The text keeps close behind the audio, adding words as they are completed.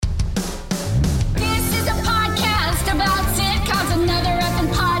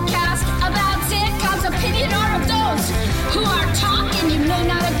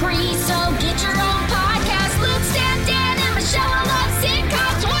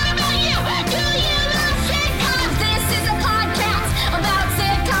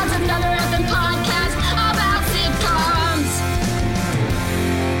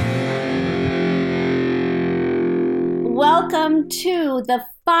to the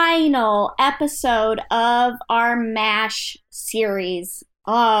final episode of our MASH series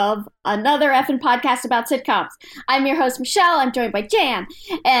of another effing podcast about sitcoms. I'm your host, Michelle. I'm joined by Jan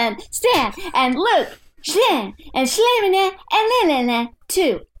and Stan and Luke, Stan and Shlamina and Lilina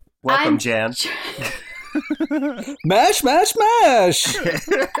too. Welcome, Jan. Mash, mash, mash!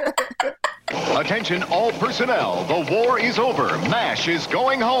 Attention all personnel, the war is over. MASH is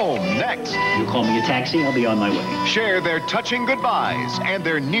going home next. You call me a taxi, I'll be on my way. Share their touching goodbyes and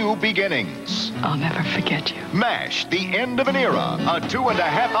their new beginnings. I'll never forget you. MASH, the end of an era, a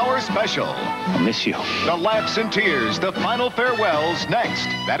 2.5-hour special. I'll miss you. The laughs and tears, the final farewells next.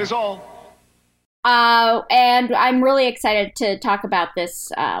 That is all. And I'm really excited to talk about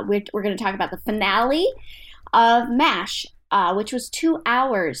this. We're going to talk about the finale of MASH, which was 2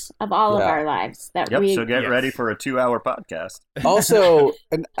 hours of all of our lives. So get ready for a 2-hour podcast. Also,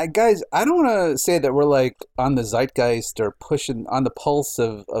 and guys, I don't want to say that we're like on the zeitgeist or pushing on the pulse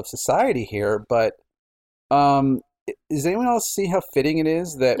of society here, but does anyone else see how fitting it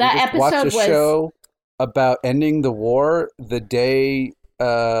is that we just watched a show about ending the war the day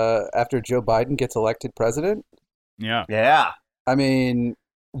after Joe Biden gets elected president? Yeah. I mean,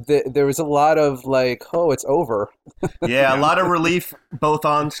 there was a lot of like, oh, it's over. Yeah, a lot of relief both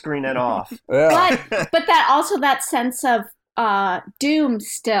on screen and off. Yeah. But that sense of doom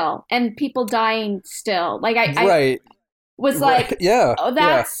still and people dying still. Like I was like, yeah, oh,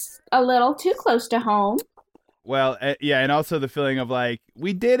 that's a little too close to home. Well, and also the feeling of like,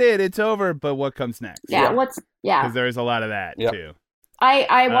 we did it, it's over, but what comes next? Because there's a lot of that too.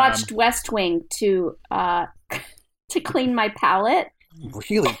 I watched West Wing to clean my palate.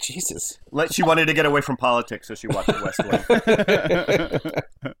 Really? Jesus. She wanted to get away from politics, so she watched West Wing.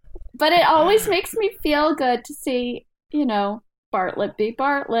 But it always makes me feel good to see, Bartlett be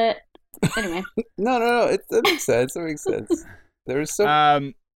Bartlett. Anyway. No. That makes sense. That makes sense. There's so.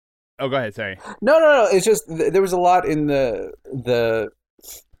 Oh, go ahead. Sorry. No. It's just there was a lot in the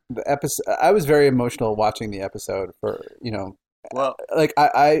episode. I was very emotional watching the episode for Well, like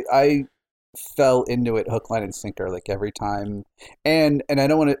I fell into it hook, line, and sinker like every time. And I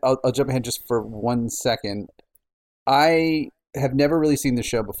don't want to. I'll jump ahead just for 1 second. I have never really seen the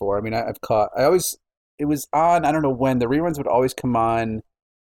show before. I mean, it was on. I don't know when the reruns would always come on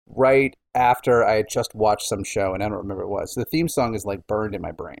right after I had just watched some show, and I don't remember what it was. So the theme song is like burned in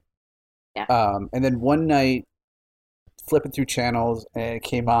my brain. Yeah. And then one night, flipping through channels, and it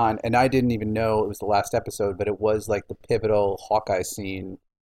came on, and I didn't even know it was the last episode, but it was like the pivotal Hawkeye scene.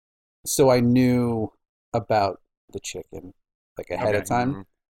 So I knew about the chicken like ahead of time.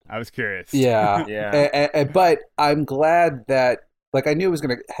 I was curious. Yeah. Yeah. But I'm glad that, like, I knew it was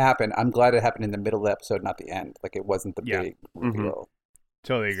going to happen. I'm glad it happened in the middle of the episode, not the end. Like, it wasn't the big reveal.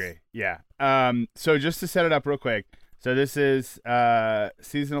 Totally agree. Yeah. So just to set it up real quick. So this is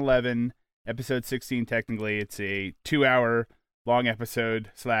season 11, episode 16, technically. It's a 2-hour long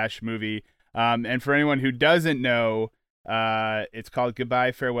episode / movie. And for anyone who doesn't know, it's called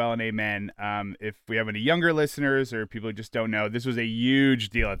Goodbye, Farewell, and Amen. If we have any younger listeners or people who just don't know, this was a huge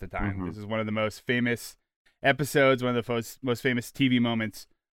deal at the time. This is one of the most famous episodes, one of the most famous TV moments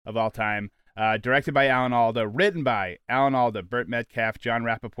of all time. Directed by Alan Alda, written by Alan Alda, Burt Metcalf, John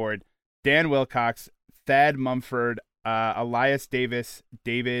Rappaport, Dan Wilcox, Thad Mumford, Elias Davis,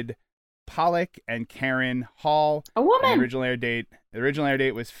 David Pollock, and Karen Hall. A woman. The original air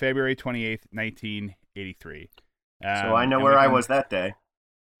date was February 28th, 1983. So I know where I was that day.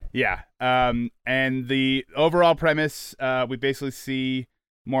 Yeah. And the overall premise, we basically see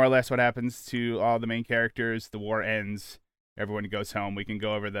more or less what happens to all the main characters. The war ends. Everyone goes home. We can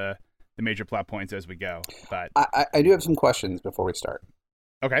go over the major plot points as we go. But I do have some questions before we start.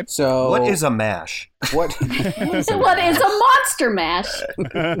 Okay. So what is a MASH? What? So what is a monster mash?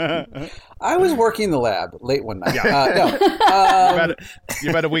 I was working in the lab late one night. Yeah.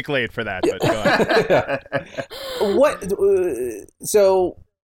 You're about a week late for that. But go on. So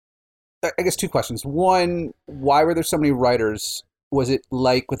I guess 2 questions. One, why were there so many writers? Was it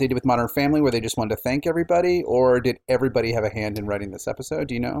like what they did with Modern Family, where they just wanted to thank everybody, or did everybody have a hand in writing this episode?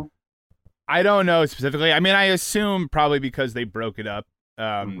 Do you know? I don't know specifically. I mean, I assume probably because they broke it up.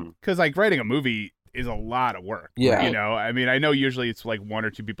 Because like writing a movie is a lot of work. Yeah. I mean, I know usually it's like 1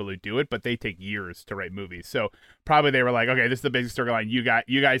 or 2 people who do it, but they take years to write movies. So probably they were like, okay, this is the basic storyline.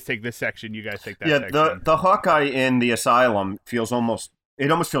 You guys take this section. You guys take that section. Yeah, the Hawkeye in the asylum almost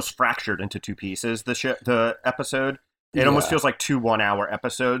feels fractured into 2 pieces. The episode. It almost feels like 2 1-hour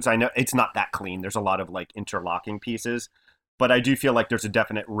episodes. I know it's not that clean. There's a lot of like interlocking pieces, but I do feel like there's a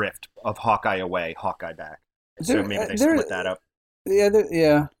definite rift of Hawkeye away, Hawkeye back. So maybe they split that up.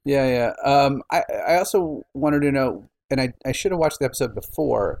 Yeah. I also wanted to know, and I should have watched the episode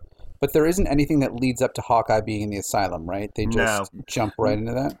before, but there isn't anything that leads up to Hawkeye being in the asylum, right? They just jump right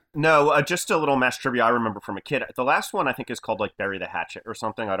into that? No, just a little MASH trivia I remember from a kid. The last one I think is called like Bury the Hatchet or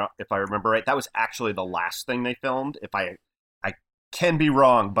something. If I remember right. That was actually the last thing they filmed. If I can be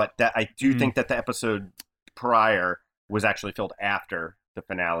wrong, but that I do think that the episode prior was actually filmed after the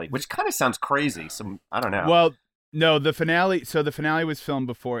finale, which kind of sounds crazy. So I don't know. Well, no, the finale. So the finale was filmed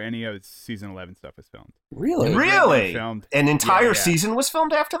before any of season 11 stuff was filmed. Really? Really? Filmed. An entire season was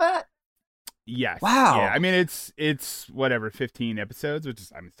filmed after that? Yes. Wow. Yeah. I mean, it's whatever, 15 episodes, which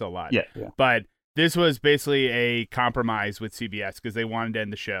is still a lot. Yeah. But this was basically a compromise with CBS because they wanted to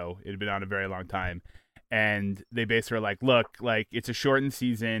end the show. It had been on a very long time. And they basically were like, look, like it's a shortened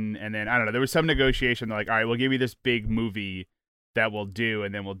season. And then, I don't know, there was some negotiation. They're like, all right, we'll give you this big movie that we'll do.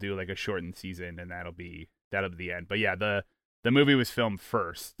 And then we'll do like a shortened season. And that'll be the end. But yeah, the movie was filmed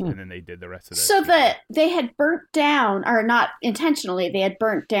first. And then they did the rest of it. So they had burnt down, or not intentionally, they had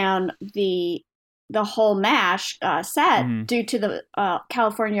burnt down the whole MASH set due to the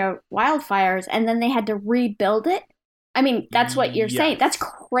California wildfires. And then they had to rebuild it. I mean, that's what you're saying. That's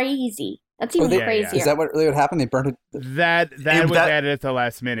crazy. That's even crazier. Is that what really would happen? They burnt it. That was added at the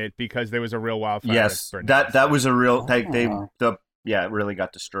last minute because there was a real wildfire. Yes, that was a real. It really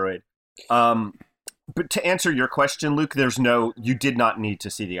got destroyed. But to answer your question, Luke, you did not need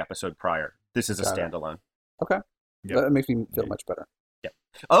to see the episode prior. This is a standalone. Okay, that makes me feel much better. Yep.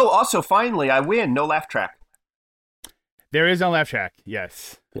 Oh, also, finally, I win. No laugh track. There is no laugh track.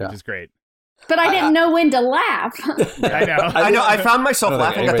 Yes, which is great. But I didn't know when to laugh. I know. I found myself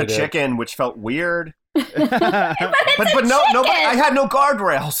laughing at the chicken, which felt weird. but no, I had no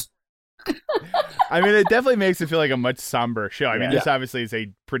guardrails. I mean, it definitely makes it feel like a much somber show. I mean, this obviously is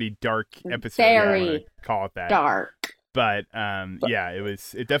a pretty dark episode. Very call it that. Dark. But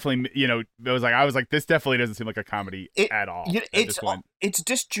it definitely, I was like, this definitely doesn't seem like a comedy at all. It's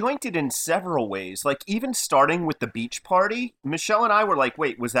disjointed in several ways. Like even starting with the beach party, Michelle and I were like,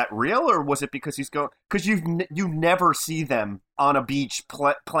 wait, was that real or was it because he's going? Because you never see them on a beach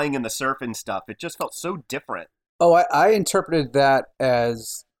playing in the surf and stuff. It just felt so different. Oh, I interpreted that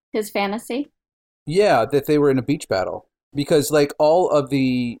as his fantasy. Yeah, that they were in a beach battle because like all of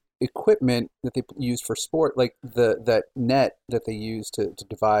the equipment that they used for sport, like that net that they used to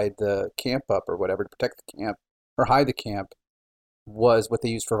divide the camp up or whatever to protect the camp or hide the camp, was what they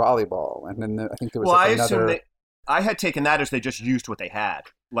used for volleyball. And then I think there was another. I had taken that as they just used what they had.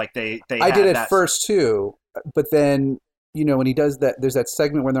 Like they. I did at first too, but then when he does that, there's that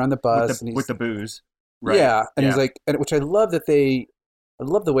segment when they're on the bus with the booze. Right. Yeah, and he's like, which I love that I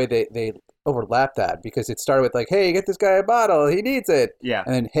love the way they overlap that because it started with like, hey, get this guy a bottle, he needs it. Yeah.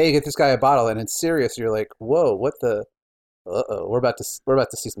 And then, hey, get this guy a bottle, and it's serious. You're like, whoa, what the? We're about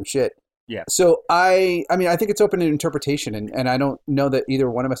to see some shit. Yeah. So I mean, I think it's open to interpretation, and I don't know that either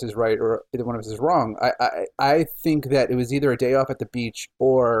one of us is right or either one of us is wrong. I think that it was either a day off at the beach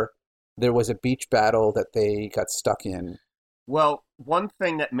or there was a beach battle that they got stuck in. Well, one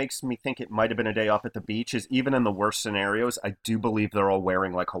thing that makes me think it might have been a day off at the beach is even in the worst scenarios, I do believe they're all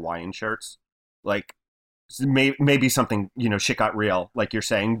wearing like Hawaiian shirts. Like maybe something, shit got real, like you're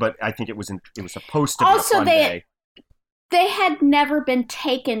saying, but I think it was supposed to be a fun day. They had never been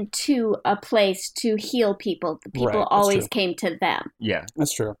taken to a place to heal people. The people always came to them. Yeah.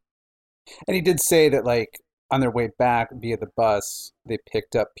 That's true. And he did say that like on their way back via the bus, they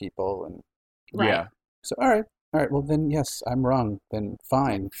picked up people and yeah. So all right, well then, yes, I'm wrong. Then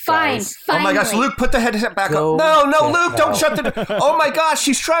fine. Oh my gosh, Luke, put the headset back up. No, Luke, don't shut the... Oh my gosh,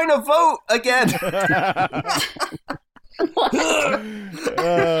 she's trying to vote again.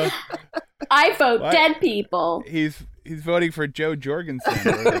 I vote dead people. He's voting for Joe Jorgensen.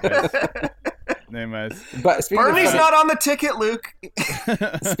 Name is. But Bernie's not on the ticket, Luke.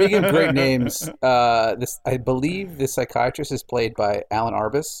 Speaking of great names, I believe the psychiatrist is played by Alan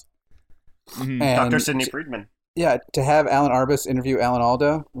Arbus. Mm-hmm. Dr. Sidney Friedman. Yeah, to have Alan Arbus interview Alan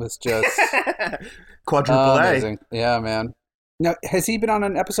Alda was just quadruple amazing. Yeah, man. Now, has he been on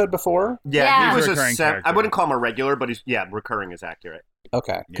an episode before? Yeah. He was I wouldn't call him a regular, but recurring is accurate.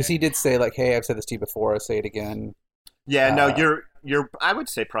 Okay, because he did say like, "Hey, I've said this to you before. I'll say it again." Yeah, no, you're. I would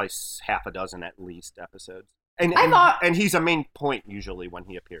say probably half a dozen at least episodes, and he's a main point usually when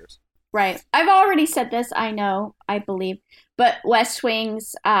he appears. Right. I've already said this. I know. I believe, but West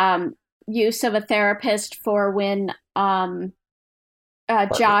Wing's use of a therapist for when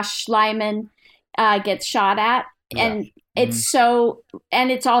Josh Lyman gets shot at, and it's so,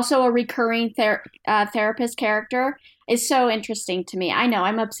 and it's also a recurring therapist character. is so interesting to me. I know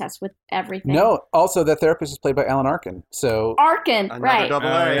I'm obsessed with everything. No, also that therapist is played by Alan Arkin. So Arkin, Another right? double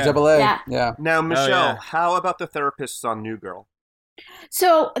Oh, A. yeah. double A. Yeah. Yeah. Now, Michelle, yeah. how about the therapists on New Girl?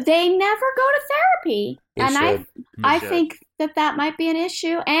 So they never go to therapy, They and should. I should. think that might be an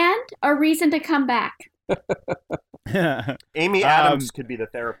issue and a reason to come back. Amy Adams could be the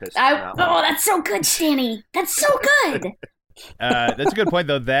therapist. on that one. That's so good, Danny. That's so good. That's a good point,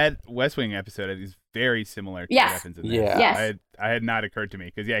 though. That West Wing episode is very similar to Yes. what happens in this. Yeah. Yes. I had not occurred to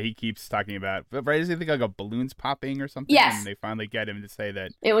me because he keeps talking about, right? Does he think like a balloon's popping or something? Yes. And they finally get him to say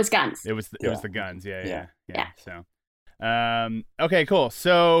that It was guns. it was the guns. Yeah. Yeah. So, okay, cool.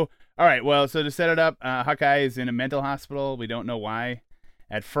 So, all right. Well, so to set it up, Hawkeye is in a mental hospital. We don't know why.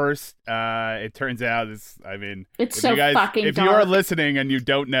 At first, it turns out It's if so you guys, fucking if dark. you are listening and you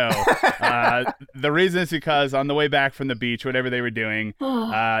don't know, the reason is because on the way back from the beach, whatever they were doing,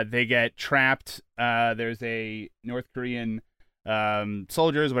 they get trapped. There's a North Korean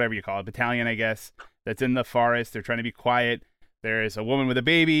soldiers, whatever you call it, battalion, I guess, that's in the forest. They're trying to be quiet. There's a woman with a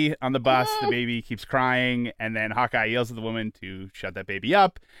baby on the bus. The baby keeps crying, and then Hawkeye yells at the woman to shut that baby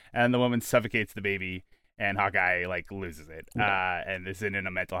up, and the woman suffocates the baby. And Hawkeye loses it, and is in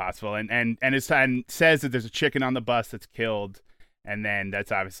a mental hospital, and says that there's a chicken on the bus that's killed, and then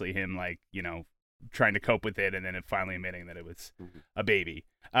that's obviously him trying to cope with it, and then finally admitting that it was a baby.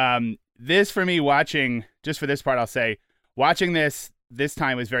 This for me watching just for this part, I'll say watching this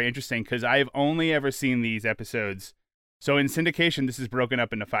time was very interesting because I've only ever seen these episodes. So in syndication, this is broken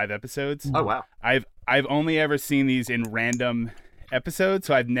up into 5 episodes. Oh wow! I've only ever seen these in random episode,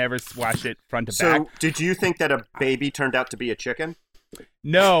 so I've never watched it front to So, back. did you think that a baby turned out to be a chicken?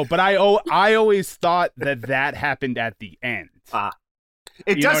 No, but I always thought that happened at the end.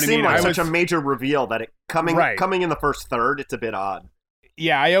 It You know does what I seem mean? like I such a was- major reveal that it coming Right. in the first third. It's a bit odd.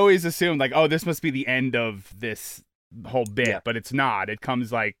 Yeah, I always assumed this must be the end of this whole bit, Yeah. but it's not. It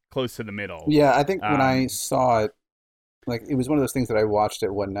comes close to the middle. Yeah, I think when I Um, saw it, it was one of those things that I watched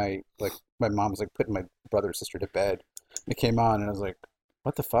it one night. My mom was putting my brother and sister to bed. It came on, and I was like,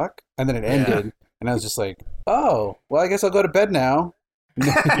 "What the fuck?" And then it ended, and I was just like, "Oh, well, I guess I'll go to bed now."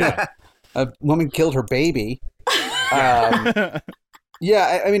 Yeah. A woman killed her baby.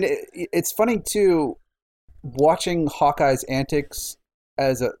 Yeah, I mean, it's funny too, watching Hawkeye's antics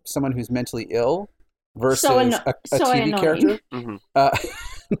as someone who's mentally ill versus So a so TV annoying. character. Mhm.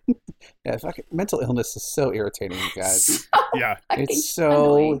 Yeah, mental illness is so irritating, you guys. Yeah. It's so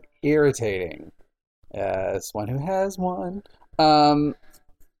annoying. irritating. As one who has one.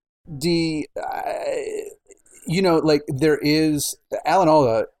 There is Alan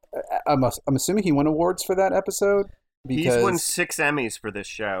Alda. I'm assuming he won awards for that episode. He's won 6 Emmys for this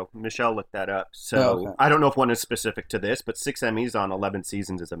show. Michelle looked that up. So Okay. I don't know if one is specific to this, but 6 Emmys on 11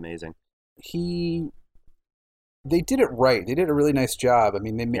 seasons is amazing. They did it right. They did a really nice job. I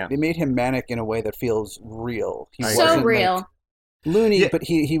mean, they made him manic in a way that feels real. He So wasn't, real. loony, Yeah. but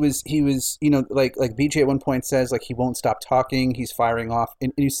he was like BJ at one point says he won't stop talking. He's firing off,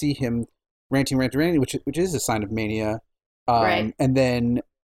 and you see him ranting, which is a sign of mania. Right. And then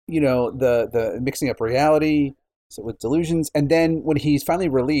the mixing up reality with delusions, and then when he's finally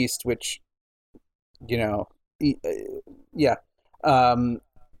released, which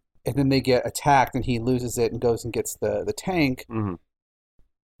and then they get attacked, and he loses it and goes and gets the tank. Mhm.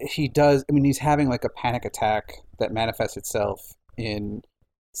 He does. I mean, he's having a panic attack that manifests itself in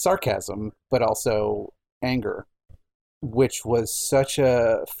sarcasm, but also anger, which was such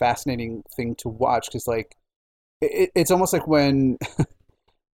a fascinating thing to watch because, it's almost like when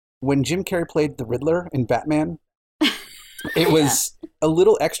Jim Carrey played the Riddler in Batman. It was a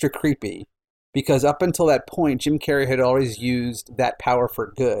little extra creepy because up until that point, Jim Carrey had always used that power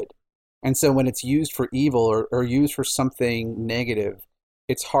for good. And so when it's used for evil or used for something negative,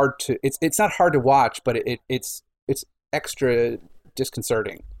 it's not hard to watch, but it's extra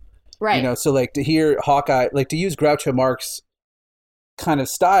disconcerting. Right. So to hear Hawkeye, to use Groucho Marx kind of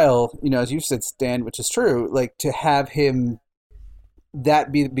style, as you said, Stan, which is true, to have him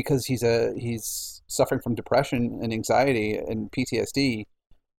that be because he's suffering from depression and anxiety and PTSD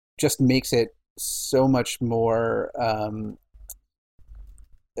just makes it so much more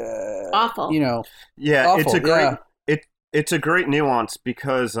Awful. Yeah, awful. it's a great Yeah. it's a great nuance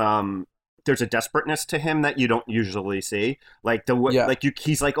because there's a desperateness to him that you don't usually see.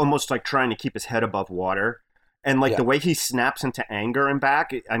 He's almost trying to keep his head above water. And the way he snaps into anger and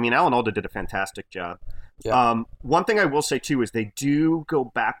back, I mean, Alan Alda did a fantastic job. Yeah. One thing I will say too is they do go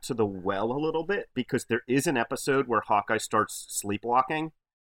back to the well a little bit because there is an episode where Hawkeye starts sleepwalking,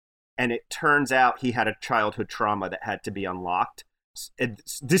 and it turns out he had a childhood trauma that had to be unlocked.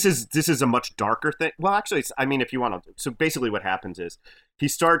 this is a much darker thing. Well, actually, I mean, if you want to. So basically, what happens is he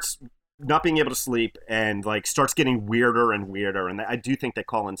starts not being able to sleep and like starts getting weirder and weirder. And I do think they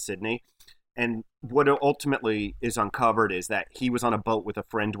call in Sydney. And what ultimately is uncovered is that he was on a boat with a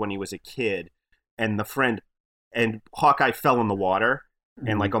friend when he was a kid, and Hawkeye fell in the water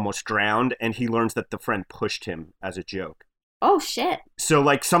and like almost drowned, and he learns that the friend pushed him as a joke. Oh shit. So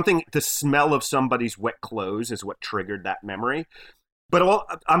like the smell of somebody's wet clothes is what triggered that memory. But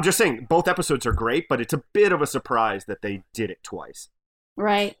I'm just saying both episodes are great, but it's a bit of a surprise that they did it twice.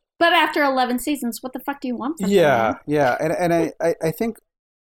 Right. But after 11 seasons, what the fuck do you want from them? Yeah. And I think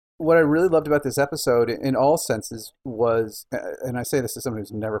what I really loved about this episode in all senses was, and I say this as someone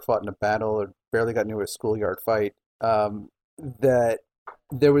who's never fought in a battle or barely got into a schoolyard fight, that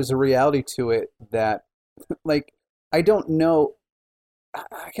there was a reality to it that, like, I don't know,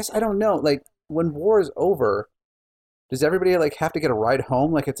 like, when war is over, does everybody, like, have to get a ride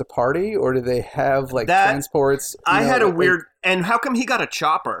home like it's a party, or do they have, like, transports? I had a weird, and how come he got a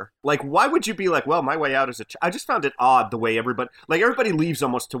chopper? Like, why would you be like, well, my way out is I just found it odd the way everybody leaves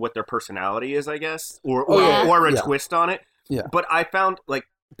almost to what their personality is, I guess, or a twist on it. Yeah. But I found, like,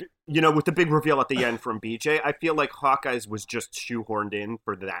 with the big reveal at the end from BJ, I feel like Hawkeye's was just shoehorned in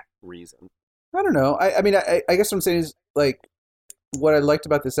for that reason. I don't know. I mean, I guess what I'm saying is, like, what I liked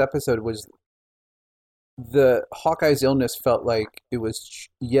about this episode was the Hawkeye's illness felt like it was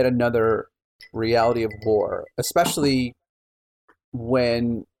yet another reality of war, especially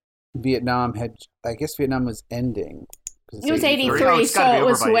when Vietnam was ending. It was 83, so it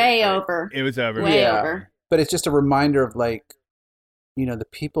was way over. It was over. Way over. But it's just a reminder of, like, the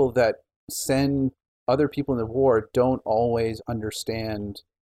people that send other people in the war don't always understand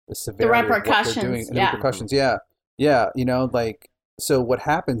the severity the repercussions, of what they're doing. The repercussions, yeah. Like, so what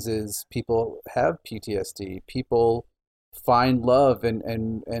happens is people have PTSD. People find love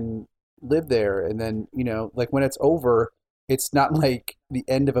and live there, and then like when it's over, it's not like the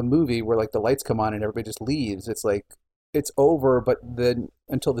end of a movie where like the lights come on and everybody just leaves. It's like it's over, but then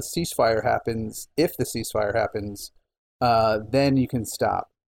until the ceasefire happens, if the ceasefire happens, then you can stop,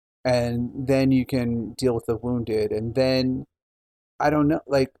 and then you can deal with the wounded, and then I don't know.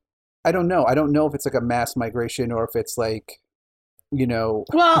 I don't know if it's like a mass migration or if it's like.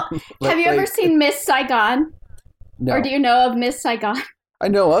 Well, have you ever seen Miss Saigon? No. Or do you know of Miss Saigon? I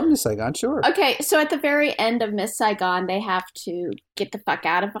know of Miss Saigon, sure. Okay, so at the very end of Miss Saigon, they have to get the fuck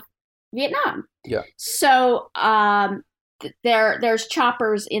out of Vietnam. Yeah. So there's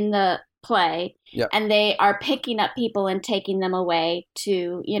choppers in the play, and they are picking up people and taking them away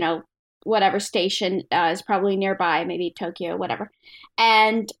to, whatever station is probably nearby, maybe Tokyo, whatever.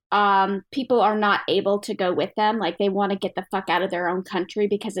 And people are not able to go with them. Like, they want to get the fuck out of their own country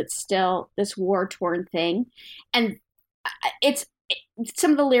because it's still this war-torn thing. And some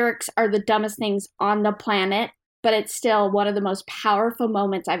of the lyrics are the dumbest things on the planet, but it's still one of the most powerful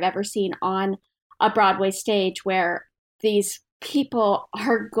moments I've ever seen on a Broadway stage, where these people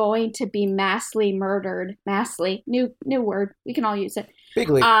are going to be massively murdered. Massively, new word, we can all use it.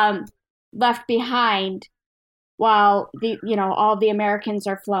 Bigly. Left behind while all the Americans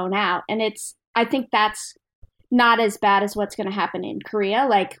are flown out. And I think that's not as bad as what's going to happen in Korea.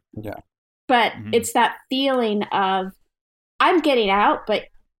 But it's that feeling of, I'm getting out, but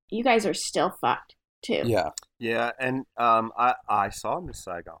you guys are still fucked too. Yeah. And I saw Miss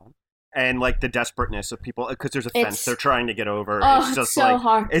Saigon, and like the desperateness of people, because there's a fence they're trying to get over. It's just so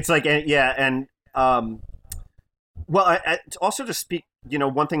hard. It's like, and well, also to speak,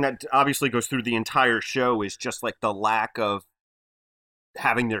 one thing that obviously goes through the entire show is just like the lack of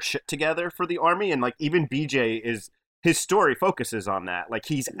having their shit together for the army. And like even BJ his story focuses on that. Like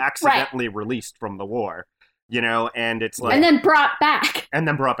he's accidentally released from the war, and it's like. And then brought back.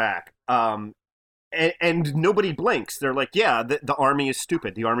 And nobody blinks. They're like, yeah, the army is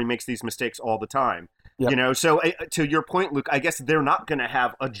stupid. The army makes these mistakes all the time. Yep. So to your point, Luke, I guess they're not going to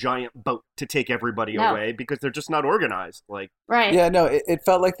have a giant boat to take everybody away because they're just not organized. Like, right? Yeah, no, it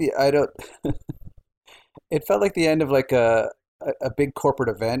felt like it felt like the end of like a big corporate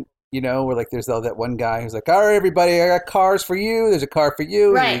event, where like there's that one guy who's like, all right, everybody, I got cars for you. There's a car for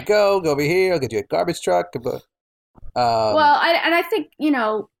you. Right. Here you go over here. I'll get you a garbage truck. Well, I think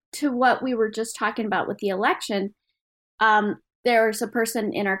to what we were just talking about with the election, there's a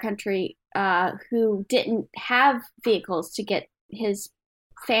person in our country who didn't have vehicles to get his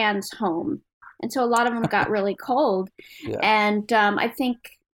fans home. And so a lot of them got really cold. Yeah. And I think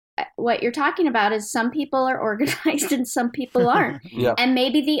what you're talking about is some people are organized and some people aren't. Yeah. And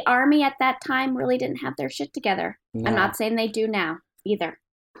maybe the army at that time really didn't have their shit together. No. I'm not saying they do now either.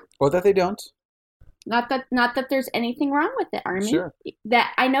 Or that they don't. Not that there's anything wrong with it, Army. Sure.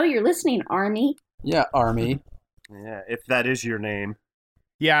 That I know you're listening, Army. Yeah, Army. Yeah, if that is your name.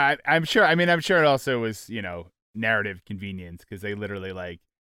 Yeah, I'm sure. I mean, I'm sure it also was, narrative convenience because they literally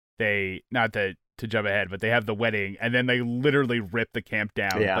not to jump ahead, but they have the wedding and then they literally rip the camp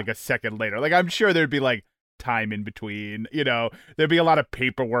down like a second later. Like, I'm sure there'd be like time in between, there'd be a lot of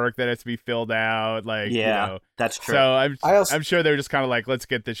paperwork that has to be filled out. Like, that's true. So I'm sure they're just kind of like, let's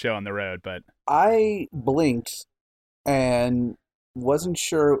get this show on the road. But I blinked and wasn't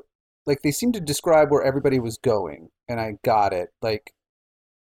sure. Like, they seemed to describe where everybody was going, and I got it. Like,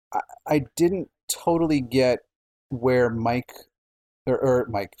 I didn't totally get where Mike or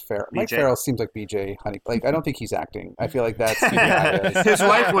Mike Farrell. Mike Farrell seems like BJ Honey. Like, I don't think he's acting. I feel like that's his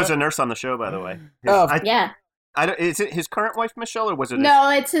wife was a nurse on the show, by the way. Is it his current wife, Michelle, or was it? No,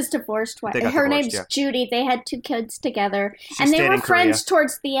 it's his divorced wife. Her name's yeah. Judy. They had 2 kids together, and they were friends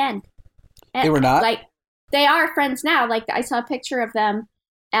towards the end. They were not? Like, they are friends now. Like, I saw a picture of them.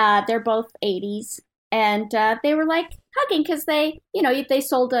 They're both 80s, and they were like hugging because they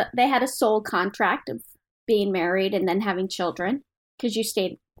had a soul contract of being married and then having children. Because you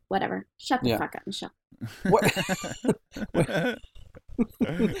stayed, whatever. Shut the fuck up, Michelle. What?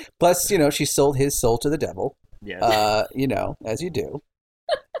 Plus, she sold his soul to the devil. Yeah. As you do.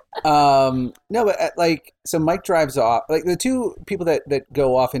 No, but so Mike drives off. Like, the 2 people that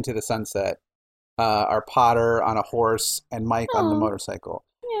go off into the sunset are Potter on a horse and Mike on the motorcycle.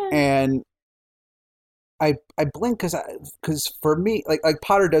 Yeah. And I blink because for me, like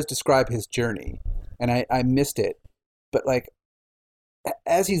Potter does describe his journey, and I missed it, but like,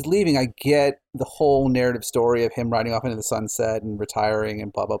 as he's leaving, I get the whole narrative story of him riding off into the sunset and retiring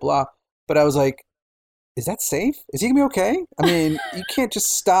and blah, blah, blah. But I was like, is that safe? Is he going to be okay? I mean, you can't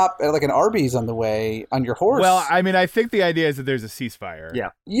just stop at like an Arby's on the way on your horse. Well, I mean, I think the idea is that there's a ceasefire. Yeah.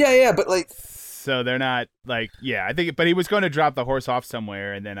 Yeah, but like... So they're not like, I think, but he was going to drop the horse off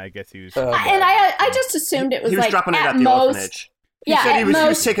somewhere, and then I guess he was... and I just assumed it was, he was like, dropping it at the most, orphanage. He said he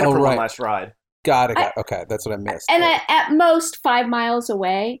was taking it for one last ride. Got it. Okay, that's what I missed. And at most 5 miles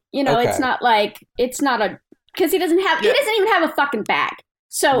away. Okay. It's not because he doesn't even have a fucking bag.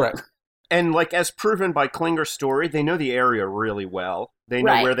 So, right. And like, as proven by Klinger's story, they know the area really well. They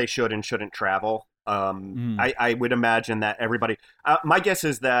know where they should and shouldn't travel. I would imagine that everybody. My guess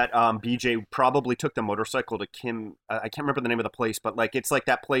is that BJ probably took the motorcycle to Kim. I can't remember the name of the place, but like, it's like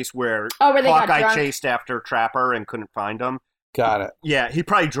that place where Hawkeye chased after Trapper and couldn't find him. Got it. Yeah, he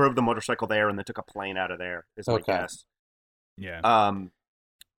probably drove the motorcycle there and then took a plane out of there, is my guess. Yeah.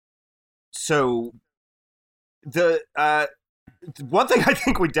 So the one thing I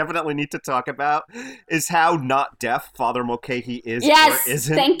think we definitely need to talk about is how not deaf Father Mulcahy is or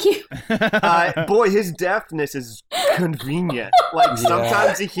isn't. Thank you. Boy, his deafness is convenient. Like,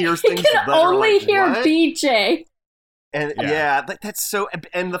 sometimes he hears things He can that are only like, hear what? BJ. And like, that's so.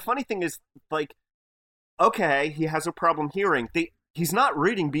 And the funny thing is, like, okay, he has a problem hearing. He's not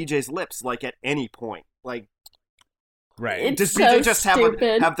reading BJ's lips, like, at any point. Like, right? Does BJ just have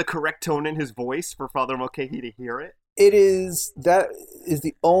the correct tone in his voice for Father Mulcahy to hear it? That is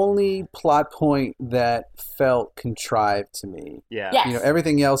the only plot point that felt contrived to me. Yeah. Yes.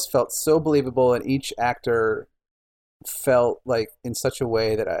 Everything else felt so believable, and each actor felt like in such a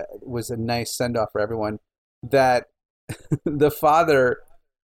way that it was a nice send off for everyone. That the father,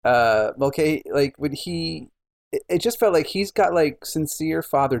 Mulcahy, like, when it just felt like he's got like sincere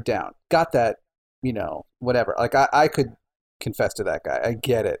father down. Got that, whatever. Like, I could confess to that guy. I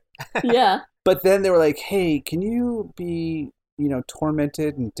get it. Yeah. But then they were like, hey, can you be,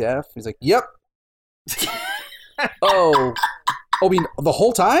 tormented and deaf? He's like, yep. Oh, I mean, the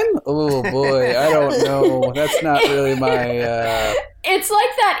whole time? Oh, boy, I don't know. That's not really my... It's like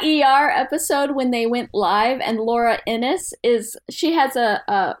that ER episode when they went live and Laura Innes she has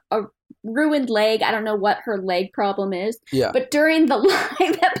a ruined leg. I don't know what her leg problem is. Yeah. But during the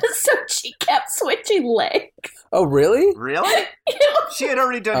live episode, she kept switching legs. Oh, really? Really? She had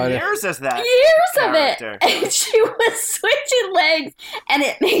already done years as that. Years character. of it. And she was switching legs, and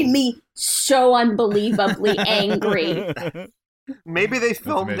it made me so unbelievably angry. Maybe they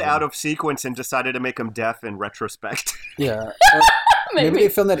filmed out of sequence and decided to make him deaf in retrospect. Yeah. Maybe they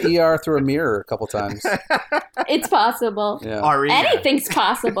filmed that ER through a mirror a couple times. It's possible. Yeah. Ari. Anything's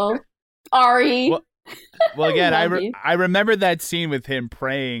possible. Ari. Well, again, I I remember that scene with him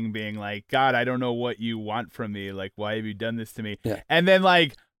praying, being like, God, I don't know what you want from me. Like, why have you done this to me? Yeah. And then,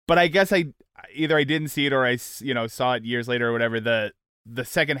 like, but I guess I didn't see it or I, saw it years later or whatever, the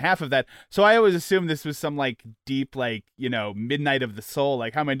second half of that. So I always assumed this was some, like, deep, like, midnight of the soul.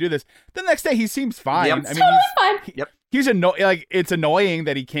 Like, how am I going to do this? The next day, he seems fine. Yep. I mean, Totally fine. Yep. he's like it's annoying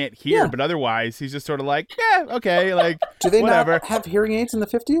that he can't hear, Yeah. but otherwise he's just sort of like, yeah, okay, like Do they whatever. not have hearing aids in the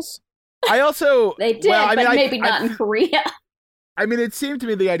 50s? I also They did, well, I mean, but maybe not in Korea. I mean, it seemed to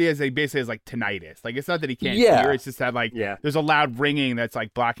me the idea is they basically has like tinnitus. Like it's not that he can't Yeah. hear; it's just that like Yeah. there's a loud ringing that's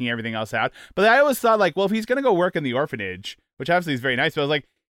like blocking everything else out. But I always thought like, well, if he's gonna go work in the orphanage, which obviously is very nice, but I was like,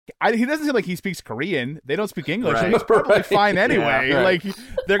 he doesn't seem like he speaks Korean. They don't speak English. So Right. he's probably Right. fine anyway. Yeah, right. Like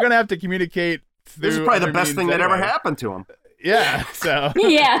they're gonna have to communicate. This is through probably the other best means thing that ever anyway. happened to him. Yeah. So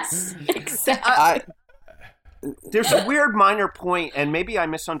Yes, exactly. There's a weird minor point, and maybe I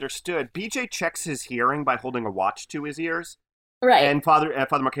misunderstood. BJ checks his hearing by holding a watch to his ears. Right. And Father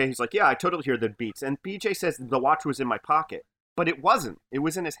Mulcahy's like, yeah, I totally hear the beats. And BJ says the watch was in my pocket, but it wasn't. It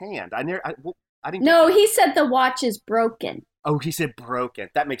was in his hand. I didn't. No, he said the watch is broken. Oh, he said broken.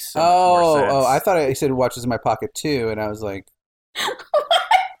 That makes so much more sense. I thought he said watches in my pocket too, and I was like,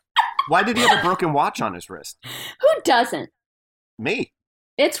 Why did he have a broken watch on his wrist? Who doesn't? Me.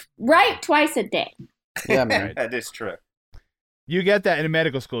 It's right twice a day. yeah, man. That is true. you get that in a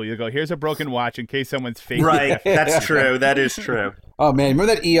medical school. You go, here's a broken watch in case someone's faking. Right. That's true. That is true. Oh man,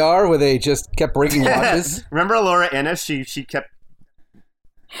 remember that ER where they just kept breaking watches, Remember Laura Innes? She kept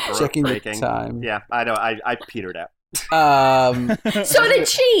checking the breaking. time. Yeah, I know. I petered out. So did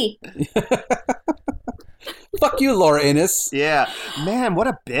she. Fuck you, Laura Innes. Yeah. Man, what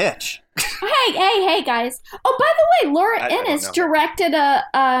a bitch. Hey, guys. Oh, by the way, Laura I don't Innes know. directed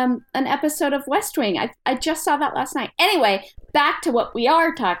an episode of West Wing. I just saw that last night. Anyway, back to what we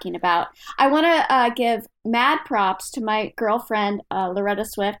are talking about. I want to give mad props to my girlfriend, Loretta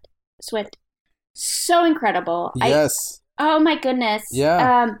Swift. So incredible. Yes. Oh my goodness.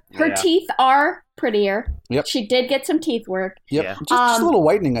 Yeah. Her Yeah. teeth are prettier. Yep. She did get some teeth work. Yep. Yeah. Just a little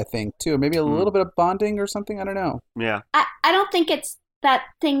whitening, I think, too. Maybe a Mm. little bit of bonding or something. I don't know. Yeah. I don't think it's that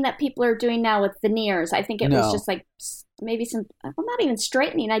thing that people are doing now with veneers. I think it was No. just like maybe some, well, not even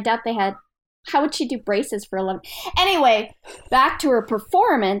straightening. I doubt they had. How would she do braces for 11? Anyway, back to her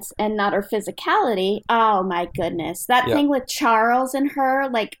performance and not her physicality. Oh my goodness. That Yeah. thing with Charles and her,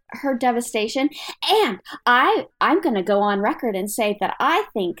 like her devastation. And I'm going to go on record and say that I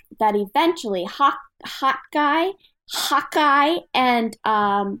think that eventually Hawkeye and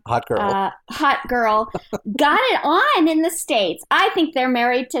Hot girl. Hot Girl got it on in the States. I think they're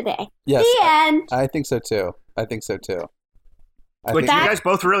married today. Yes. The end. I think so too. I think so too. I Wait, think do you That- guys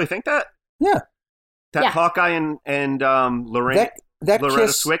both really think that? Yeah. That Yeah. Hawkeye and Loretta that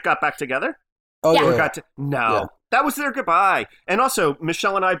kiss. Swit got back together? Oh Yeah. yeah. Or got to, no. Yeah. That was their goodbye. And also,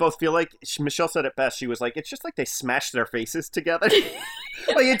 Michelle and I both feel like, Michelle said it best. She was like, it's just like they smashed their faces together.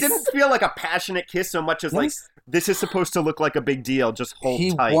 Like, it didn't feel like a passionate kiss so much as like, Yes. this is supposed to look like a big deal. Just hold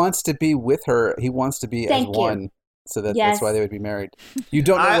He tight. wants to be with her. He wants to be Thank as you. one. So that's Yes. why they would be married. You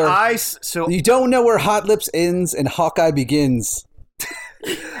don't know where so you don't know where Hot Lips ends and Hawkeye begins.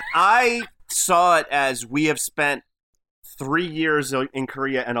 I saw it as we have spent 3 years in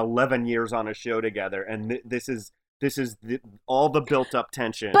Korea and 11 years on a show together, and this is all the built up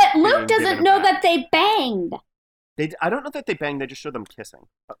tension. But being Luke doesn't given know back. that they banged. I don't know that they banged. They just showed them kissing.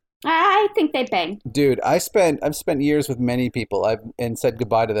 I think they banged. Dude, I've spent years with many people. And said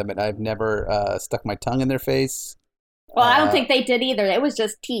goodbye to them, and I've never stuck my tongue in their face. Well, I don't think they did either. It was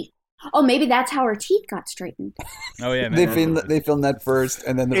just teeth. Oh, maybe that's how her teeth got straightened. Oh yeah, They man. filmed that first,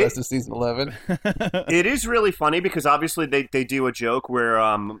 and then the rest of season 11. It is really funny because obviously they do a joke where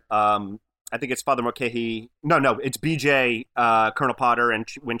I think it's Father Mulcahy. No, it's BJ, Colonel Potter, and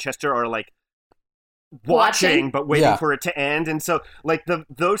Winchester are like watching but waiting Yeah. for it to end, and so like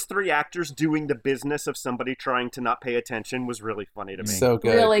those three actors doing the business of somebody trying to not pay attention was really funny to me. So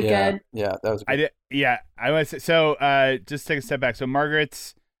good. Really Yeah. good. Yeah, that was I did. Yeah, I was. So, just take a step back. So,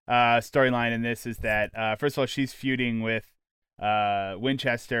 Margaret's storyline in this is that first of all, she's feuding with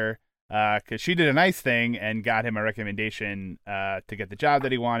Winchester because she did a nice thing and got him a recommendation to get the job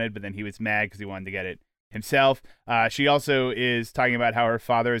that he wanted, but then he was mad because he wanted to get it himself. She also is talking about how her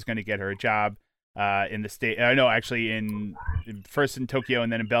father is going to get her a job in the state. No, actually, first in Tokyo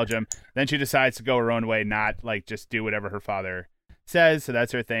and then in Belgium. Then she decides to go her own way, not like just do whatever her father says. So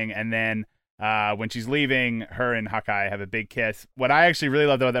that's her thing. And then when she's leaving, her and Hawkeye have a big kiss. What I actually really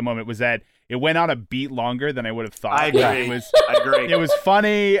loved about that moment was that it went on a beat longer than I would have thought. I agree. Like, I agree. it was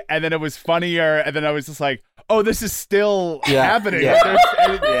funny, and then it was funnier, and then I was just like, oh, this is still happening. Yeah.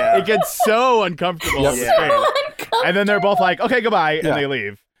 And it gets so uncomfortable. Yep. It was Yeah. great. And then they're both like, okay, goodbye, and Yeah. they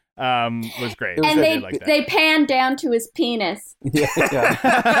leave. Was great. It was And good. they like that. they pan down to his penis.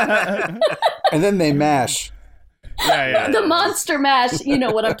 yeah. And then they mash. yeah. The monster mash. You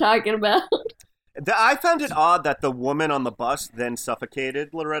know what I'm talking about. I found it odd that the woman on the bus then suffocated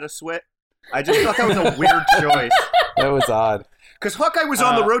Loretta Swit. I just thought that was a weird choice. That was odd. Because Hawkeye was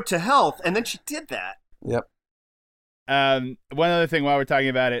on the road to health, and then she did that. Yep. One other thing while we're talking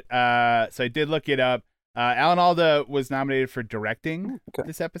about it, so I did look it up. Alan Alda was nominated for directing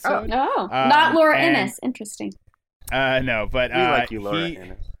this episode. Oh, not Laura and- Innes. Interesting. No, but We like you, Laura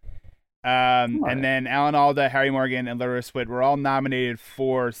Innes. And then Alan Alda, Harry Morgan, and Lara Swit were all nominated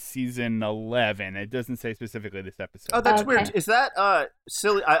for season 11. It doesn't say specifically this episode. Oh, that's Okay. weird. Is that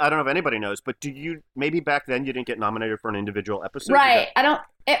silly? I don't know if anybody knows, but maybe back then you didn't get nominated for an individual episode? Right. I don't.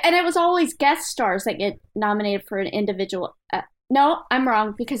 And it was always guest stars that get nominated for an individual. No, I'm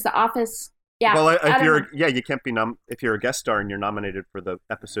wrong because The Office. Yeah. Well, I if don't you're know. you can't be if you're a guest star and you're nominated for the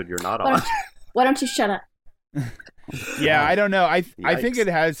episode you're not Why on. don't, why don't you shut up? Yeah, I don't know. I think it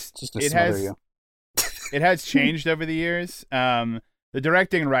has Just to smother you. it has changed over the years. The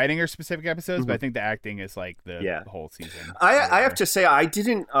directing and writing are specific episodes, but I think the acting is like the whole season. I have to say I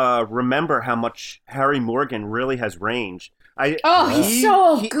didn't remember how much Harry Morgan really has range. He's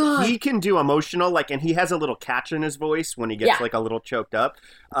so good. He can do emotional, and he has a little catch in his voice when he gets a little choked up.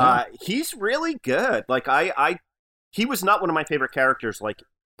 He's really good. He was not one of my favorite characters.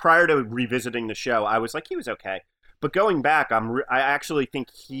 Prior to revisiting the show, I was like, he was okay. But going back, I actually think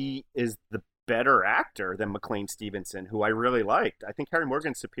he is the better actor than McLean Stevenson, who I really liked. I think Harry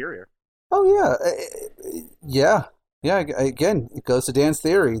Morgan's superior. Oh, yeah. Yeah, again, it goes to Dan's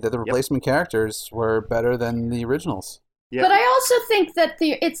theory that the replacement characters were better than the originals. Yeah. But I also think that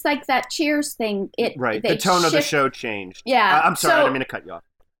it's like that Cheers thing. The tone of the show changed. Yeah. I'm sorry, I So- didn't mean to cut you off.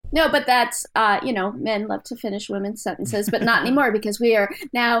 No, but that's, men love to finish women's sentences, but not anymore because we are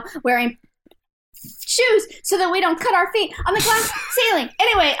now wearing shoes so that we don't cut our feet on the glass ceiling.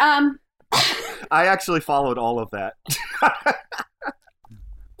 Anyway, I actually followed all of that.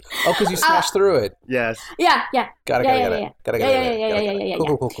 Oh, because you smashed through it. Yes. yeah. Got it. Yeah.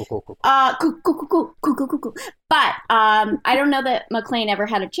 Cool. Cool. But I don't know that McLean ever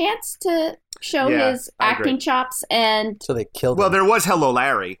had a chance to show Yeah, his I agree. acting chops, and So they killed Well, him. there was Hello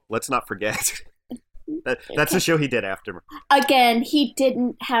Larry. Let's not forget. That's the show he did after. again, he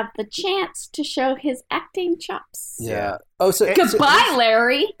didn't have the chance to show his acting chops. Yeah. Oh, so Goodbye,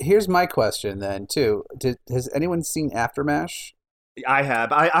 Larry. Here's my question then, too. Has anyone seen Aftermash? I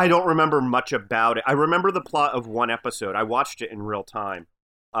have. I don't remember much about it. I remember the plot of one episode. I watched it in real time.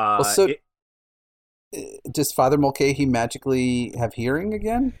 Does Father Mulcahy magically have hearing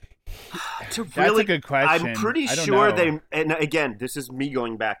again? That's a good question. I'm pretty I don't sure know. and again, this is me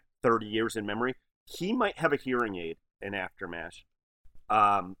going back 30 years in memory. He might have a hearing aid in Aftermash.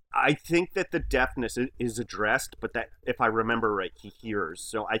 I think that the deafness is addressed, but that if I remember right, he hears.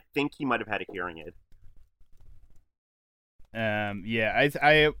 So I think he might have had a hearing aid. I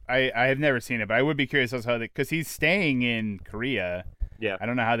have never seen it, but I would be curious as how because he's staying in Korea. Yeah. I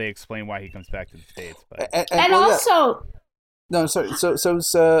don't know how they explain why he comes back to the States, but And also, No, sorry.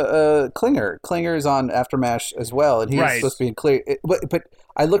 So Klinger. Klinger is on Aftermash as well, and he's Right. supposed to be in clear. But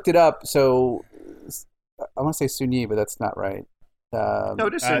I looked it up. So I want to say Sun Yi, but that's not right. No,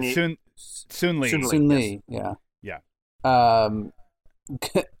 it is Sun Yi. Soon Lee. Soon Lee. Sun yes. Lee. Yeah. Yeah.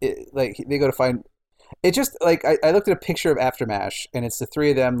 They go to find. It just I looked at a picture of Aftermash, and it's the three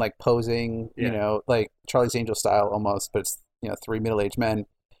of them posing, Yeah. like Charlie's Angel style almost, but it's three middle-aged men.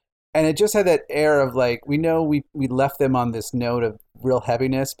 And it just had that air of we know we left them on this note of real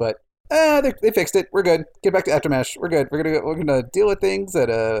heaviness, but they fixed it. We're good. Get back to Aftermash. We're good. We're gonna deal with things at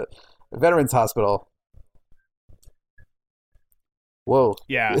a veterans hospital. Whoa!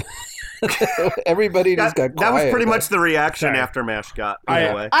 Yeah. Everybody just got quiet. That was pretty much the reaction Sorry. Aftermash got. By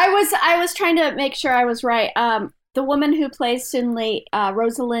the way. I was trying to make sure I was right. The woman who plays Sun Lee,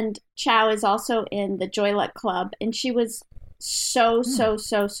 Rosalind Chow, is also in the Joy Luck Club, and she was so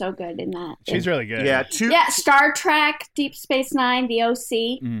good in that. She's really good. Yeah, Star Trek, Deep Space Nine, The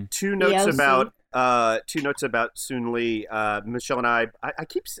OC. two notes OC. about Sun Lee. Michelle and I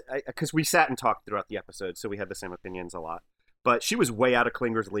keep because we sat and talked throughout the episode, so we had the same opinions a lot. But she was way out of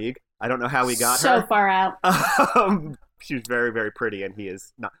Klinger's league. I don't know how he got So her. far out. She was very, very pretty, and he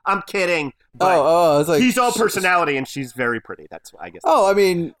is not. I'm kidding. But it's like he's all personality, and she's very pretty. That's I guess. Oh, I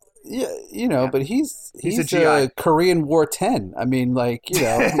mean, yeah, but he's a GI. Korean War 10. I mean,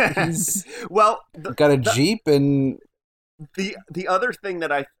 he's well, got a Jeep and the other thing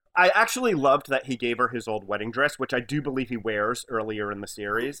that I actually loved that he gave her his old wedding dress, which I do believe he wears earlier in the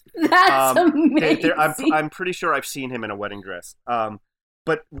series. That's amazing. I'm pretty sure I've seen him in a wedding dress.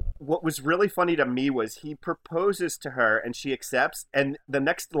 But what was really funny to me was he proposes to her and she accepts, and the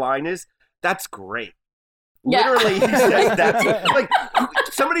next line is, "That's great." Yeah. Literally, he says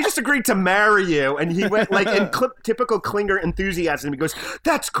that's somebody just agreed to marry you, and he went in typical Klinger enthusiasm. He goes,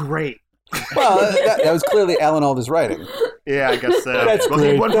 "That's great." Well, that was clearly Alan Alda's writing. Yeah, I guess so. That's Well,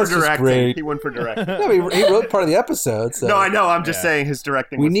 great. he won That's for just directing. great. He won for directing. No, he wrote part of the episode. So. No, I know. I'm just Yeah. saying his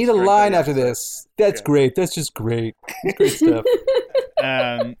directing. We was need a great line for the after episode. this. That's Yeah. great. That's just great. That's great stuff.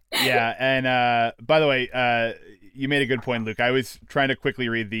 Yeah, and by the way, you made a good point, Luke. I was trying to quickly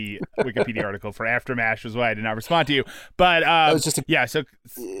read the Wikipedia article for After MASH, was why I did not respond to you. But was just a- yeah, so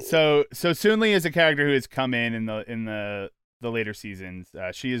Soon-Lee is a character who has come in the later seasons.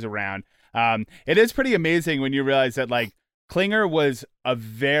 She is around. It is pretty amazing when you realize that like Klinger was a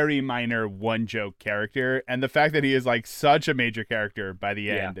very minor one joke character, and the fact that he is like such a major character by the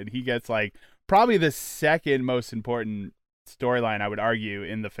end, and he gets like probably the second most important storyline, I would argue,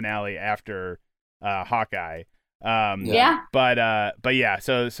 in the finale after Hawkeye. Yeah. But yeah,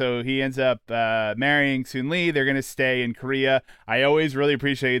 so he ends up marrying Soon-Lee. They're gonna stay in Korea. I always really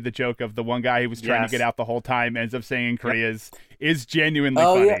appreciated the joke of the one guy who was trying to get out the whole time ends up staying in Korea is genuinely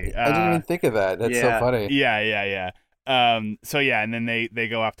Oh funny. yeah, I didn't even think of that. That's so funny. Yeah. So yeah, and then they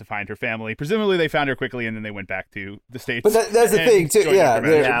go off to find her family. Presumably they found her quickly, and then they went back to the States. But that's the and thing too. joined Yeah,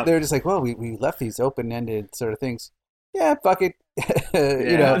 After MASH. they're just like, well, we left these open-ended sort of things. Yeah, fuck it.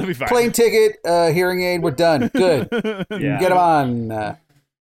 it'll be fine. Plane ticket, hearing aid, we're done. Good. Yeah. Get them on.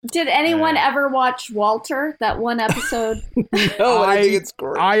 Did anyone ever watch Walter, that one episode? No, I think it's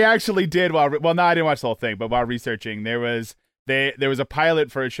great. I actually did no, I didn't watch the whole thing, but while researching, there was a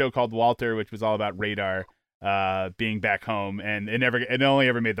pilot for a show called Walter, which was all about Radar being back home, and it only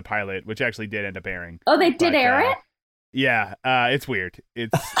ever made the pilot, which actually did end up airing. Oh, they did But, air it? Yeah, it's weird.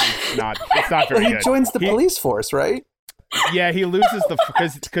 It's not Well, very he good. joins the police force, right? Yeah, he loses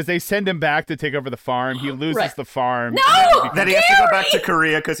because they send him back to take over the farm. He loses Right. the farm. No! Then he has to go back to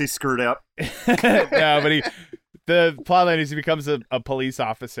Korea because he screwed up. No, but the plotline is he becomes a police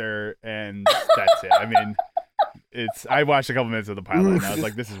officer, and that's it. I mean, I watched a couple minutes of the pilot, and I was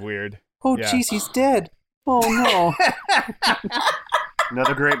like, this is weird. Oh, Yeah. jeez, he's dead. Oh, no.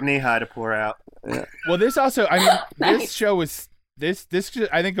 Another grape knee-high to pour out. Well, this also, I mean, Nice. this show was this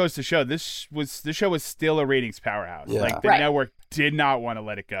I think goes to show this show was still a ratings powerhouse. Yeah. Like the Right. network did not want to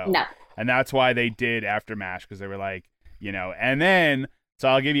let it go. No. And that's why they did After MASH, because they were like, and then, so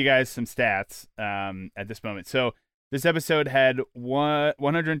I'll give you guys some stats at this moment. So this episode had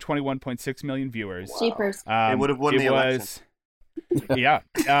 121.6 million viewers. Jeepers. It would have won the election. Yeah.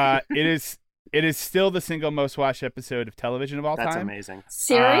 It is still the single most watched episode of television of all That's time. amazing.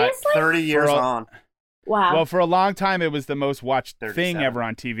 Seriously? 30 years For a- on. Wow. Well, for a long time, it was the most watched 37. thing ever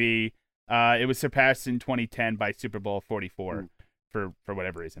on TV. It was surpassed in 2010 by Super Bowl 44 for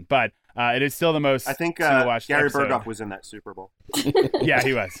whatever reason. But it is still the most I think single watched Gary episode. Burghoff was in that Super Bowl. Yeah,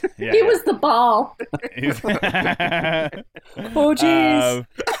 he was. Yeah, he was the ball. He's- Oh, jeez.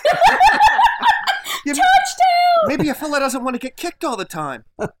 Yeah, Touchdown! maybe a fella doesn't want to get kicked all the time.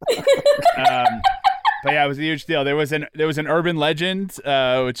 But yeah, it was a huge deal. There was an urban legend,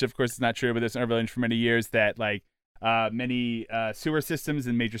 which of course is not true, but there's an urban legend for many years that like many sewer systems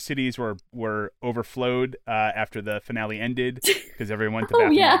in major cities were overflowed after the finale ended because everyone went to the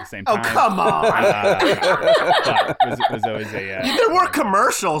bathroom yeah. at the same Oh, time. come on. But it was always a There were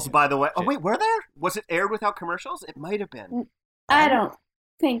commercials, by the way. Oh, wait, were there? Was it aired without commercials? It might have been. I don't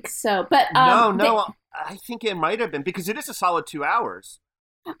think so. But No, I think it might have been because it is a solid 2 hours.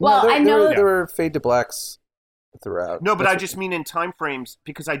 Well, I know there were fade to blacks throughout. No, but I just mean in time frames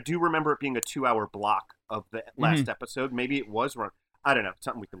because I do remember it being a 2 hour block of the last episode. Maybe it was wrong. I don't know.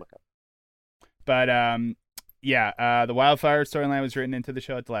 Something we can look up. But the wildfire storyline was written into the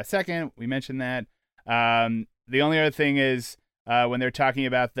show at the last second. We mentioned that. The only other thing is when they're talking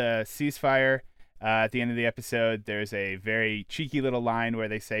about the ceasefire at the end of the episode, there's a very cheeky little line where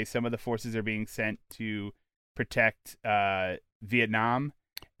they say some of the forces are being sent to protect Vietnam.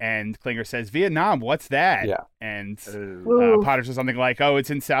 And Klinger says, Vietnam, what's that? Yeah. And Ooh. Potter says something like, oh,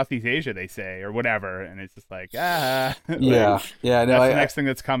 it's in Southeast Asia, they say, or whatever. And it's just like, Yeah, Like, yeah. No, that's the next thing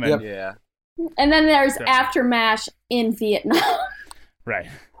that's coming. Yep. Yeah. And then there's So- After MASH in Vietnam. Right.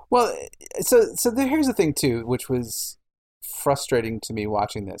 Well, here's the thing too, which was frustrating to me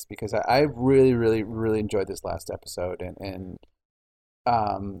watching this because I really, really, really enjoyed this last episode, and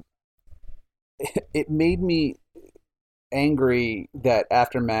it made me angry that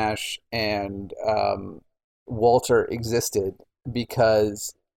After MASH and Walter existed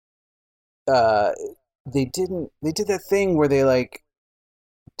because they did that thing where they like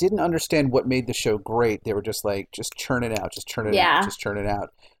didn't understand what made the show great. They were just like, just churn it out, just churn it Yeah. out, just churn it out.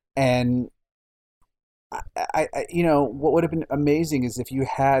 And I what would have been amazing is if you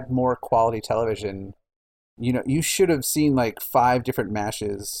had more quality television. You should have seen like 5 different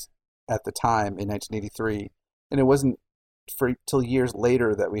MASHes at the time in 1983, and it wasn't till years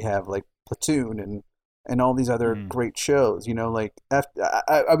later that we have like Platoon and all these other great shows. You know, like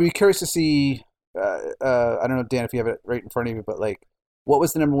I'd be curious to see. I don't know, Dan, if you have it right in front of you, but like, what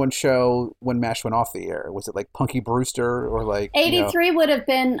was the number one show when MASH went off the air? Was it like Punky Brewster or like 83 would have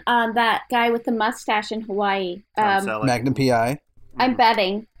been that guy with the mustache in Hawaii. Magnum PI? I'm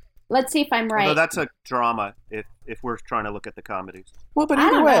betting. Let's see if I'm right. Although that's a drama if we're trying to look at the comedies. Well, but I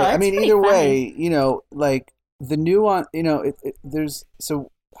either don't way, know. I It's mean, pretty either funny. way, you know, like the nuance, you know, there's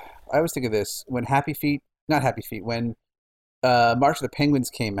so I always think of this when when March of the Penguins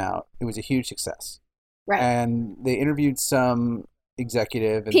came out, it was a huge success. Right. And they interviewed some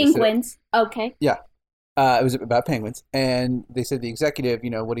executive. And they said- Penguins. Okay. Yeah. It was about penguins. And they said, the executive, you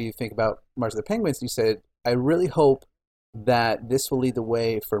know, what do you think about March of the Penguins? And he said, I really hope that this will lead the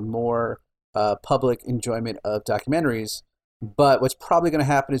way for more public enjoyment of documentaries. But what's probably going to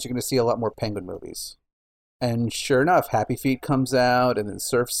happen is you're going to see a lot more penguin movies. And sure enough, Happy Feet comes out and then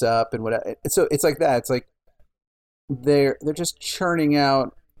Surf's Up and whatever. So it's like that. It's like they're just churning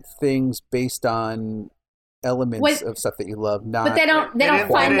out things based on elements of stuff that you love. Not, But they don't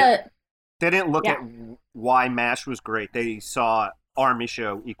find They didn't look Yeah. at why MASH was great. They saw Army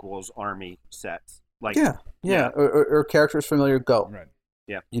show equals Army sets. Like yeah. Or characters familiar. Go. Right.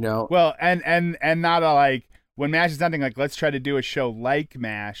 Yeah. You know. Well, and not like when MASH is nothing like let's try to do a show like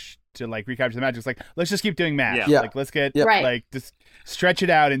MASH to like recapture the magic. It's like let's just keep doing MASH. Yeah. Like let's get Right. like just stretch it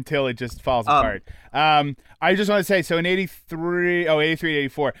out until it just falls apart. I just want to say so in 83 to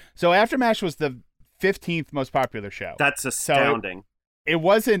 84. So after MASH was the 15th most popular show. that's astounding. It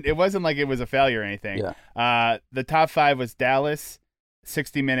wasn't like it was a failure or anything. Yeah. The top 5 was Dallas,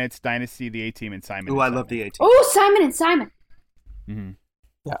 60 Minutes, Dynasty, The A-Team, and Simon. Ooh, and I Simon. love the 18. Oh, Simon and Simon. Mm-hmm.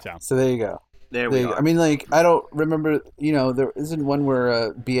 Yeah. So there you go. There we go. I mean, like, I don't remember, you know, there isn't one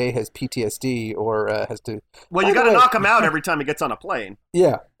where BA has PTSD or has to... Well, By you the got to way- knock him out every time he gets on a plane.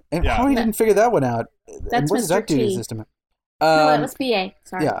 Yeah. And Yeah. how he didn't figure that one out. That's and what does Mr. that do to T. his system? No, that was BA.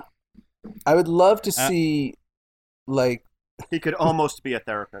 Sorry. Yeah. I would love to see, like, He could almost be a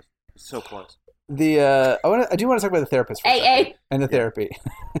therapist. So close. I do want to talk about the therapist for a AA. second. And the therapy.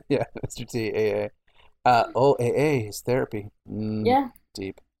 Yeah, Mr. T, AA. AA is therapy. Yeah.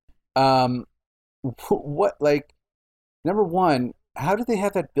 Deep. What, like, number one, how did they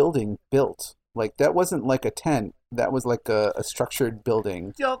have that building built? Like, that wasn't like a tent. That was like a structured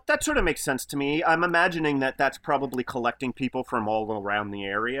building. You know, that sort of makes sense to me. I'm imagining that that's probably collecting people from all around the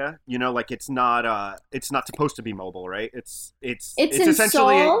area. You know, like it's not supposed to be mobile, right? It's in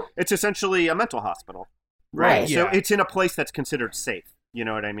essentially Seoul? it's essentially a mental hospital, Right. So Yeah. it's in a place that's considered safe. You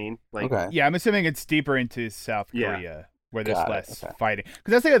know what I mean? Like, Okay. Yeah, I'm assuming it's deeper into South Yeah. Korea where there's Got it, less okay. fighting.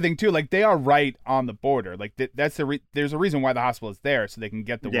 Because that's the other thing too. Like they are right on the border. Like that's there's a reason why the hospital is there, so they can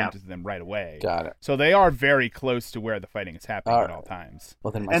get the Yeah. wounded to them right away. Got it. So they are very close to where the fighting is happening All at all right. times.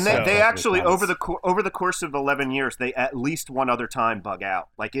 Well, then my and son they has actually comments. over the course of 11 years, they at least one other time bug out.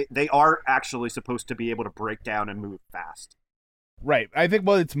 Like they are actually supposed to be able to break down and move fast. Right. I think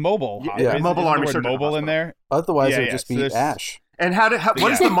it's mobile. Yeah, Isn't mobile the army word surgical mobile in hospital. there. Otherwise, Yeah, it would yeah, just so be there's- Ash. And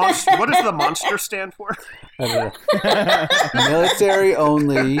what is the monster? What does the monster stand for? I don't know. Military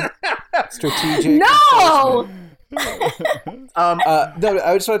only, strategic. No! No,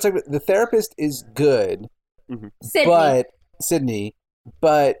 I just want to talk about the therapist is good, Sydney. Sydney,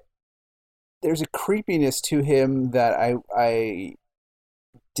 but there's a creepiness to him that I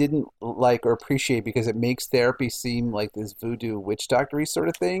didn't like or appreciate because it makes therapy seem like this voodoo witch doctory sort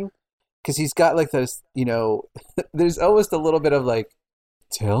of thing. Because he's got like this, you know, there's almost a little bit of like,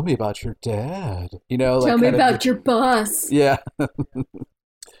 tell me about your dad, you know. Like Tell me kind of- about your boss. Yeah.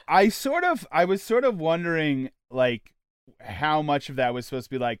 I was sort of wondering like how much of that was supposed to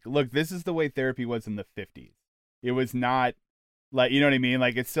be like, look, this is the way therapy was in the 50s. It was not like, you know what I mean?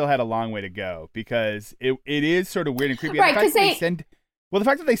 Like it still had a long way to go because it is sort of weird and creepy. And Right, the fact 'cause that the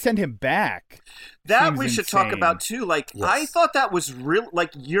fact that they send him back. That seems we should talk insane. about too. Like Yes. I thought that was real.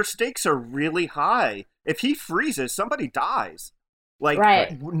 Like your stakes are really high. If he freezes, somebody dies. Like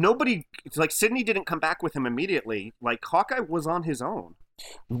Right. nobody. It's like Sydney didn't come back with him immediately. Like Hawkeye was on his own.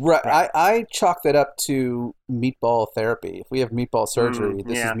 Right. I chalk that up to meatball therapy. If we have meatball surgery,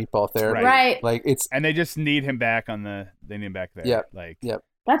 this yeah. is meatball therapy. Right. Like it's And they just need him back they need him back there. Yep. Like Yep.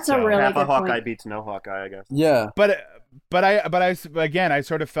 That's a So- really Half good a Hawkeye point. beats no Hawkeye, I guess. yeah. But I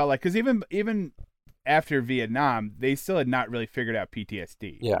sort of felt like because even after Vietnam, they still had not really figured out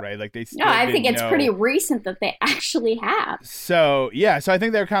PTSD. Yeah. Right. Like they still No, I think didn't it's know. pretty recent that they actually have. So yeah, so I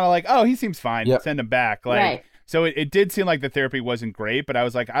think they're kind of like, oh, he seems fine. Yep. Send him back. Like Right. So it did seem like the therapy wasn't great, but I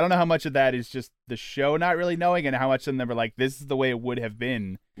was like, I don't know how much of that is just the show not really knowing, and how much of them were like, this is the way it would have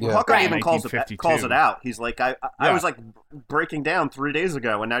been. Yeah. Hawkeye Right. even calls it 1952. out. He's like, I Yeah. was like breaking down 3 days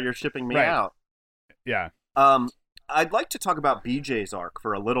ago, and now you're shipping me Right. out. Yeah. I'd like to talk about BJ's arc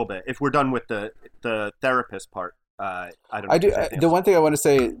for a little bit, if we're done with the therapist part. I don't know. I if do. there's anything The else. one thing I want to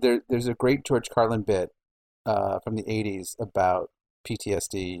say, there's a great George Carlin bit from the 80s about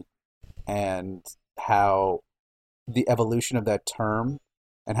PTSD and how the evolution of that term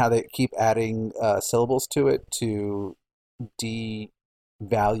and how they keep adding syllables to it to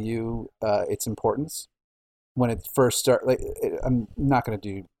devalue its importance. When it first started, I'm not going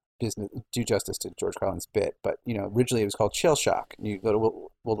to do justice to George Carlin's bit, but originally it was called shell shock. You go to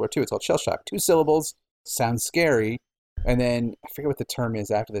World War II, it's called shell shock. 2 syllables, sounds scary, and then I forget what the term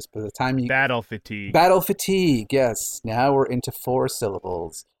is after this. But by the time you Battle fatigue. battle fatigue, yes. Now we're into 4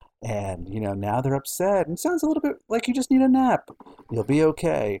 syllables, and now they're upset, and it sounds a little bit like you just need a nap. You'll be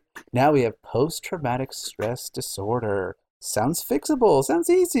okay. Now we have post-traumatic stress disorder. Sounds fixable. Sounds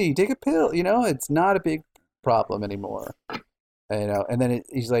easy. Take a pill. It's not a big problem anymore. And then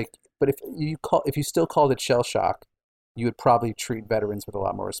he's like, but if you still called it shell shock, you would probably treat veterans with a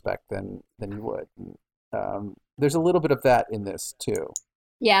lot more respect than you would. There's a little bit of that in this too.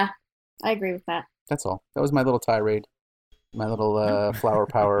 Yeah, I agree with that. That's all. That was my little tirade, my little flower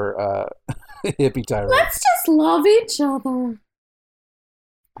power hippie tirade. Let's just love each other.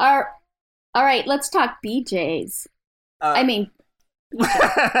 All right, let's talk BJ's. I mean,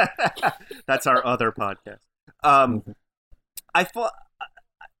 That's our other podcast.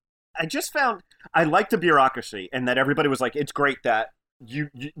 I just found I like the bureaucracy, and that everybody was like, it's great that you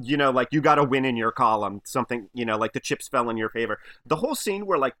like you got to win in your column, something, like the chips fell in your favor. The whole scene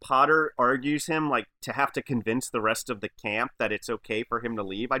where like Potter argues him like to have to convince the rest of the camp that it's okay for him to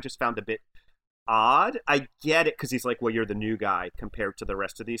leave, I just found a bit odd. I get it because he's like, well, you're the new guy compared to the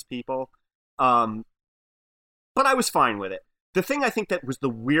rest of these people, but I was fine with it. The thing I think that was the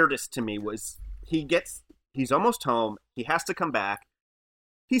weirdest to me was he's almost home, he has to come back,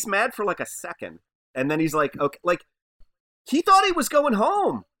 he's mad for like a second, and then he's like, okay, like he thought he was going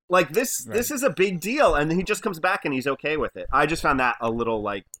home, like this is a big deal, and then he just comes back and he's okay with it. I just found that a little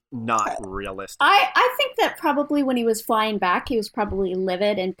like not realistic. I think that probably when he was flying back, he was probably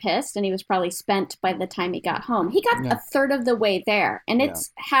livid and pissed, and he was probably spent by the time he got home. He got a third of the way there, and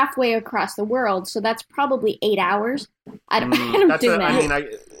it's halfway across the world, so that's probably 8 hours. I don't do that. I mean,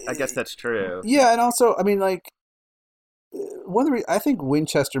 I guess that's true. Yeah, and also, I mean, like, one of the I think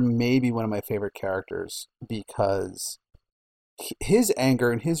Winchester may be one of my favorite characters because his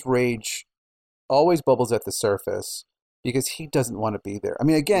anger and his rage always bubbles at the surface because he doesn't want to be there. I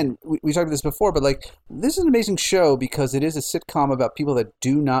mean, again, we talked about this before, but like, this is an amazing show because it is a sitcom about people that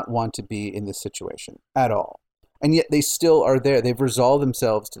do not want to be in this situation at all. And yet they still are there. They've resolved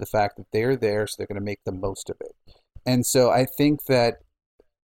themselves to the fact that they're there, so they're going to make the most of it. And so I think that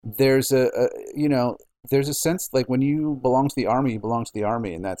there's there's a sense like when you belong to the army, you belong to the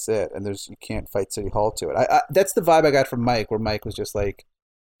army, and that's it. And you can't fight City Hall to it. That's the vibe I got from Mike, where Mike was just like,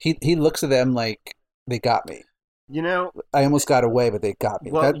 he looks at them like they got me. I almost got away, but they got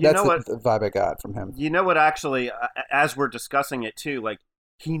me. Well, That's the vibe I got from him. You know what? Actually, as we're discussing it too, like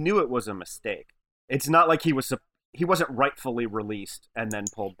he knew it was a mistake. It's not like he wasn't rightfully released and then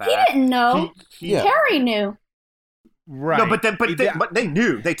pulled back. He didn't know. Terry knew. Right. No, but they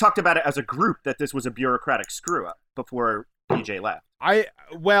knew. They talked about it as a group that this was a bureaucratic screw up before BJ left.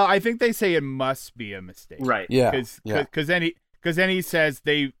 I think they say it must be a mistake. Right. Yeah. Because then he says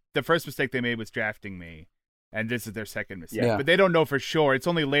the first mistake they made was drafting me, and this is their second mistake. Yeah. But they don't know for sure. It's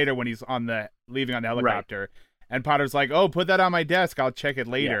only later when he's leaving on the helicopter, and Potter's like, "Oh, put that on my desk. I'll check it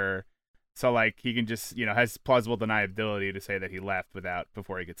later." Yeah. So like he can just has plausible deniability to say that he left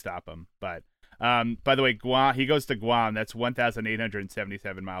before he could stop him. But by the way, Guam, he goes to Guam. That's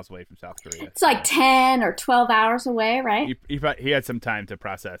 1,877 miles away from South Korea. It's like 10 or 12 hours away, right? He had some time to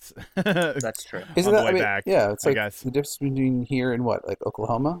process. That's true. Isn't that, back, yeah, it's like guess. the difference between here and what, like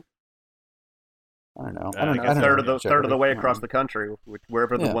Oklahoma? I don't know. A third of the way across the country,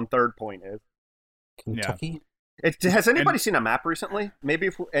 wherever the 1/3 point is. Kentucky? Has anybody seen a map recently? Maybe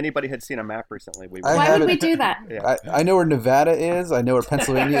if anybody had seen a map recently, we would. Why would we do that? Yeah. I know where Nevada is. I know where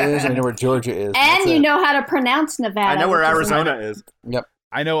Pennsylvania is. And I know where Georgia is. And you know how to pronounce Nevada. I know where Arizona is. Yep.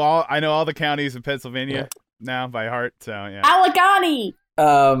 I know all the counties of Pennsylvania now by heart. So yeah. Allegheny.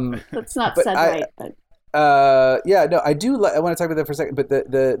 That's not said right. But. I do. I want to talk about that for a second.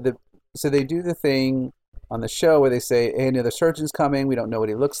 But so they do the thing on the show where they say, hey, the surgeon's coming. We don't know what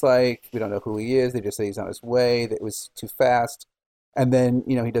he looks like. We don't know who he is. They just say he's on his way. That it was too fast. And then,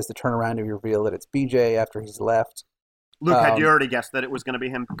 he does the turnaround to reveal that it's BJ after he's left. Luke, had you already guessed that it was going to be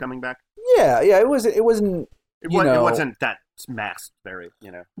him coming back? Yeah, it wasn't. It wasn't that masked, very.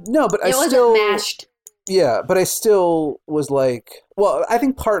 No, but it wasn't mashed. Yeah, but I still was like, well, I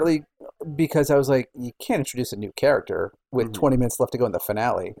think partly because I was like, you can't introduce a new character with 20 minutes left to go in the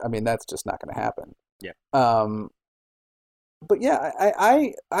finale. I mean, that's just not going to happen. Yeah. But yeah,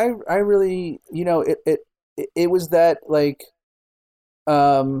 I really, it was that like,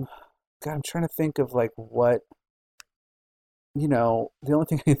 God, I'm trying to think of like what, the only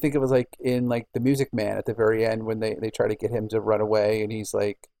thing I can think of was like in like The Music Man at the very end when they try to get him to run away and he's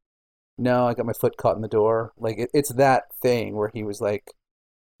like, no, I got my foot caught in the door. Like it's that thing where he was like,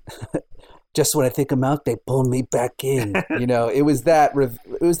 just when I think I'm out, they pull me back in. It was that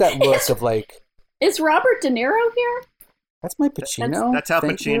look of like, is Robert De Niro here? That's my Pacino. That's Al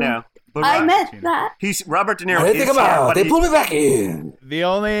Pacino. But I meant that. He's Robert De Niro. I think I'm out. They pull me back in. The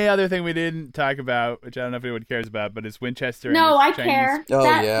only other thing we didn't talk about, which I don't know if anyone cares about, but is Winchester. No, I Chinese care. Oh,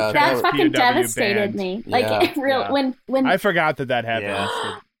 that fucking POW devastated band. me. Like when I forgot that happened.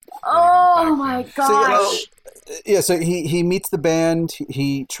 Yeah. Oh my gosh. So he meets the band,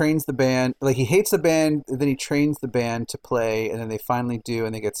 he trains the band, like he hates the band, then he trains the band to play, and then they finally do,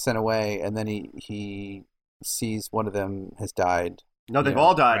 and they get sent away, and then he sees one of them has died. No, they've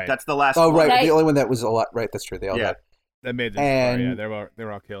all died. Right. That's the last one. one. Right, the only one that was alive. Right, that's true. They all died. That made them. And they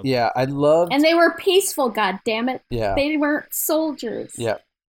were all killed. Yeah, I loved. And they were peaceful. God damn it. Yeah, they weren't soldiers. Yeah,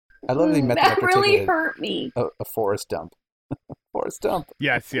 I love they met that really hurt me. A forest dump. Forest dump.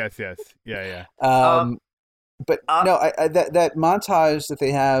 Yes. Yeah. But no, I that montage that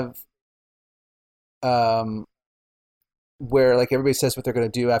they have, where like everybody says what they're going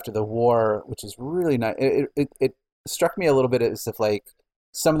to do after the war, which is really nice. It struck me a little bit as if like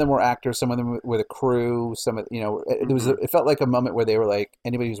some of them were actors, some of them were the crew. Some of it felt like a moment where they were like,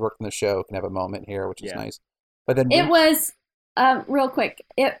 anybody who's worked on the show can have a moment here, which is nice. But then it was. Real quick,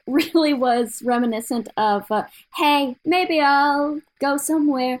 it really was reminiscent of, hey, maybe I'll go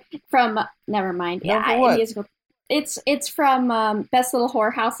somewhere from, never mind. Musical. It's from Best Little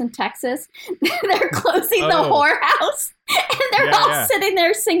Whorehouse in Texas. They're closing the whorehouse, and they're all sitting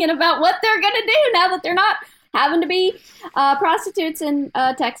there singing about what they're going to do now that they're not having to be prostitutes in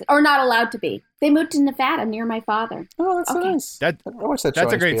Texas, or not allowed to be. They moved to Nevada near my father. Oh, that's nice. That's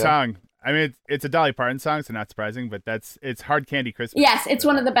a great song. I mean, it's a Dolly Parton song, so not surprising, but it's Hard Candy Christmas. Yes, it's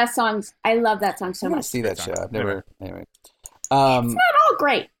one of the best songs. I love that song so much. I see that show. I've never. Anyway, it's not all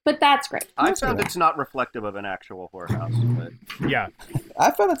great, but that's great. I found it's not reflective of an actual whorehouse. But... Yeah, I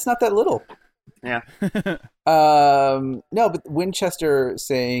found it's not that little. Yeah. No, but Winchester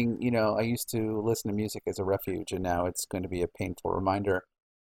saying, I used to listen to music as a refuge, and now it's going to be a painful reminder,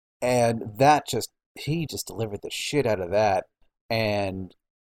 and that he just delivered the shit out of that, and.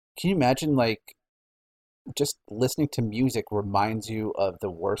 Can you imagine, like, just listening to music reminds you of the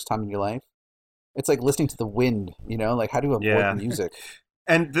worst time in your life? It's like listening to the wind, Like, how do you avoid music?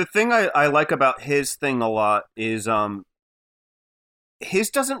 And the thing I like about his thing a lot is his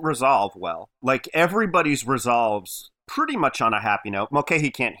doesn't resolve well. Like, everybody's resolves pretty much on a happy note. Okay,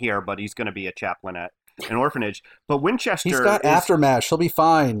 he can't hear, but he's going to be a chaplain at an orphanage. But Winchester... He's got Aftermash. He'll be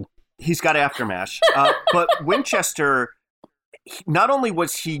fine. He's got Aftermash. But Winchester... Not only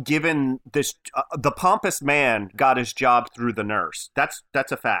was he given this, the pompous man got his job through the nurse. That's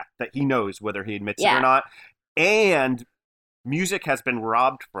a fact that he knows whether he admits it or not. And music has been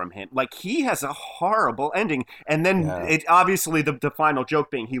robbed from him. Like, he has a horrible ending. And then it obviously the final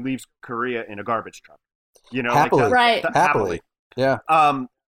joke being he leaves Korea in a garbage truck. Happily. Right. Happily. Yeah.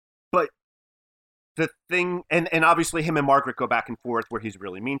 But the thing, and obviously him and Margaret go back and forth where he's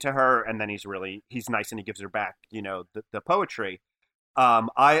really mean to her, and then he's nice and he gives her back, the poetry.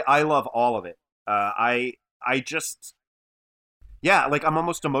 I love all of it. I just, like I'm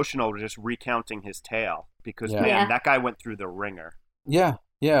almost emotional just recounting his tale because man, that guy went through the ringer. Yeah.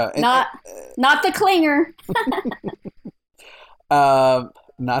 And, not the clinger.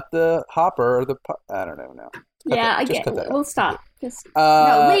 Not the hopper or I don't know. We'll stop. Just leave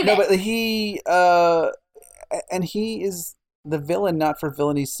no, it. But he and he is the villain not for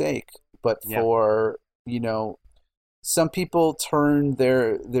villainy sake, but for some people turn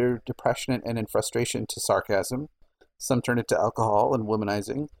their depression and in frustration to sarcasm. Some turn it to alcohol and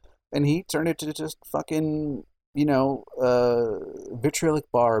womanizing, and he turned it to just fucking vitriolic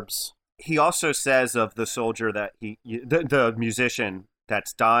barbs. He also says of the soldier that the musician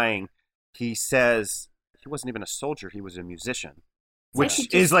that's dying, he says he wasn't even a soldier, he was a musician.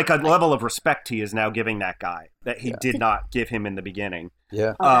 which is like a level of respect he is now giving that guy that he did not give him in the beginning.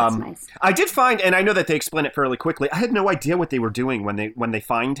 Yeah. Oh, that's nice. I did find, and I know that they explain it fairly quickly. I had no idea what they were doing when they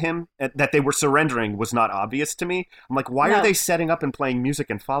find him. That they were surrendering was not obvious to me. I'm like, why are they setting up and playing music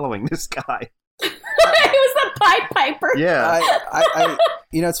and following this guy? He was the Pied Piper. Yeah. I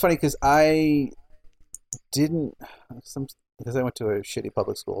it's funny because I didn't, because I went to a shitty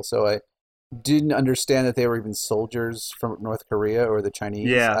public school, so I didn't understand that they were even soldiers from North Korea or the Chinese.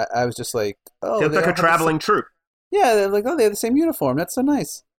 Yeah. I was just like, oh, They look like a traveling troop. Yeah, they're like, oh, they have the same uniform. That's so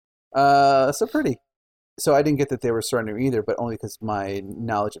nice. So pretty. So I didn't get that they were surrendering either, but only because my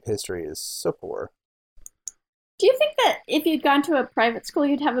knowledge of history is so poor. Do you think that if you'd gone to a private school,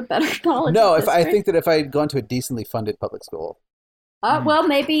 you'd have a better knowledge No, of I history? think that if I had gone to a decently funded public school. Well,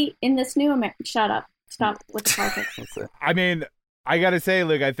 maybe in this new America. Shut up. Stop with the politics. That's it. I mean, I gotta say,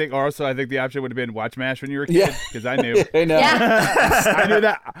 look, I think the option would have been watch MASH when you were a kid, Yeah. because I knew. I know. Yeah. I knew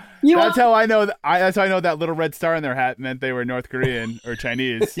that. You That's want- how I know. That's how I know that little red star in their hat meant they were North Korean or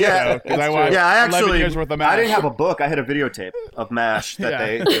Chinese. Yeah, because I watched I 11 actually, years worth of MASH. I didn't have a book. I had a videotape of MASH that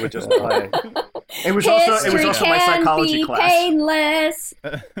Yeah. they would just play. It was also my psychology be class. painless.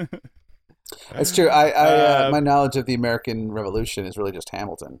 That's true. I my knowledge of the American Revolution is really just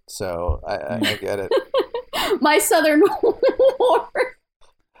Hamilton, so I get it. My Southern War.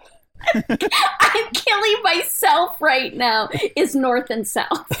 I'm killing myself right now. Is North and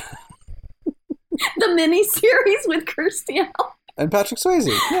South. The miniseries with Kirstie Alley. And Patrick Swayze,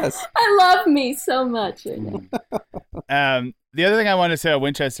 yes. I love me so much right now. The other thing I want to say about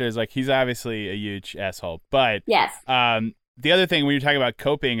Winchester is, like, he's obviously a huge asshole, but Yes. the other thing when you're talking about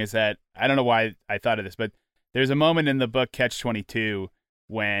coping is that, I don't know why I thought of this, but there's a moment in the book Catch-22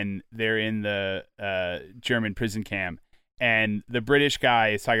 when they're in the German prison camp, and the British guy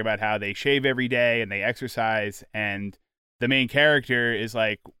is talking about how they shave every day and they exercise, and the main character is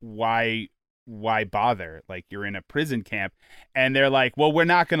like, why bother? Like, you're in a prison camp. And they're like, well, we're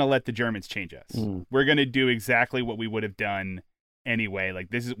not going to let the Germans change us. We're going to do exactly what we would have done anyway. Like,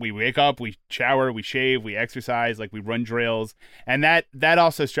 we wake up, we shower, we shave, we exercise, like, we run drills. And that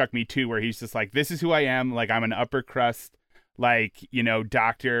also struck me too, where he's just like, this is who I am. Like, I'm an upper crust, like,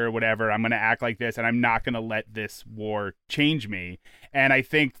 doctor or whatever. I'm going to act like this, and I'm not going to let this war change me. And I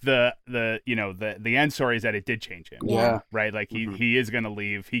think the end story is that it did change him. Yeah. Right? Like, he is going to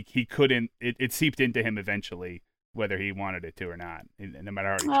leave. He couldn't, it seeped into him eventually, whether he wanted it to or not, no matter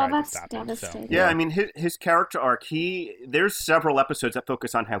how he tried to that's stop him. So. devastating. Yeah, I mean, his character arc, there's several episodes that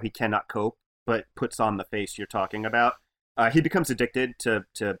focus on how he cannot cope, but puts on the face you're talking about. He becomes addicted to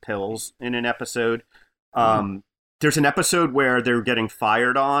pills in an episode. There's an episode where they're getting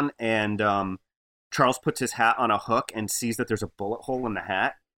fired on, and Charles puts his hat on a hook and sees that there's a bullet hole in the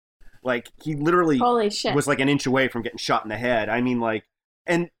hat. Like, he literally Holy shit. was like an inch away from getting shot in the head. I mean, like,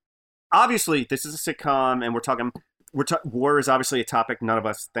 and obviously this is a sitcom, and war is obviously a topic none of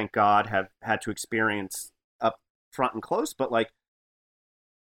us, thank God, have had to experience up front and close, but like,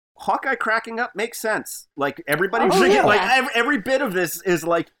 Hawkeye cracking up makes sense. Like, everybody, every bit of this is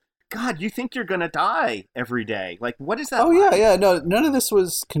like, God, you think you're gonna die every day? Like, what is that? Yeah. No, none of this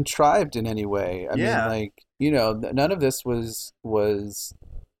was contrived in any way. I mean, like, none of this was.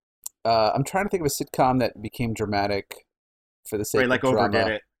 I'm trying to think of a sitcom that became dramatic for the sake like of drama.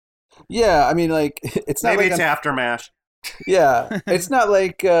 overdid it. Yeah, I mean, like, it's not Maybe like it's after MASH. Yeah, it's not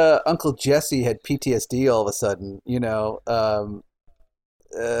like Uncle Jesse had PTSD all of a sudden.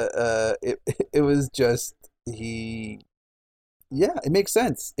 It was just he. Yeah, it makes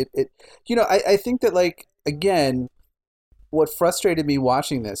sense. I think that, like, again, what frustrated me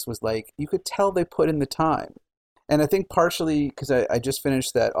watching this was, like, you could tell they put in the time. And I think partially because I just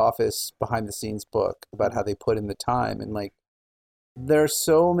finished that Office behind the scenes book about how they put in the time. And, like, there are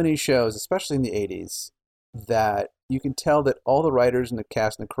so many shows, especially in the 80s, that you can tell that all the writers and the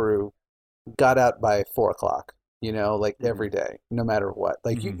cast and the crew got out by 4 o'clock, every day, no matter what.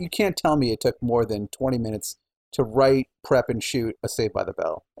 Like, you can't tell me it took more than 20 minutes to write, prep, and shoot a Saved by the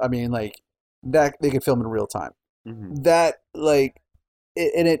Bell. I mean, like, that they could film in real time. That, like,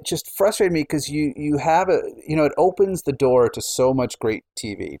 and it just frustrated me because you have it opens the door to so much great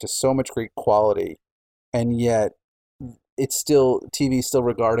TV, to so much great quality, and yet TV is still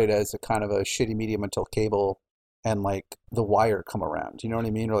regarded as a kind of a shitty medium until cable and, like, The Wire come around. You know what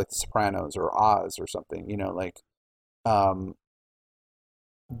I mean? Or like The Sopranos or Oz or something.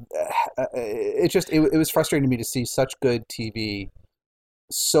 It was frustrating to me to see such good TV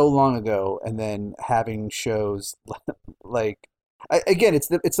so long ago, and then having shows like, again, it's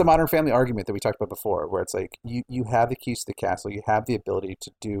the Modern Family argument that we talked about before, where it's like you have the keys to the castle, you have the ability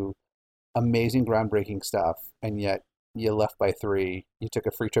to do amazing, groundbreaking stuff, and yet you left by 3, you took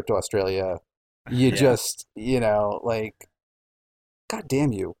a free trip to Australia, you Yeah. just, like, God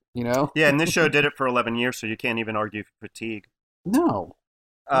damn you, Yeah, and this show did it for 11 years, so you can't even argue fatigue. No,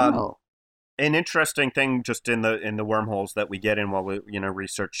 Um, no. An interesting thing, just in the wormholes that we get in while we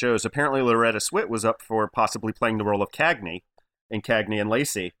research shows. Apparently, Loretta Swit was up for possibly playing the role of Cagney in Cagney and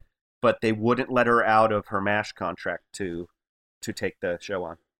Lacey, but they wouldn't let her out of her MASH contract to take the show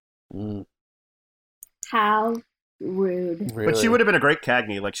on. Mm, How rude. really? But she would have been a great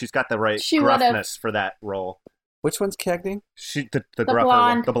Cagney. Like, she's got the right She would've. gruffness for that role. Which one's Cagney? She the gruffer blonde.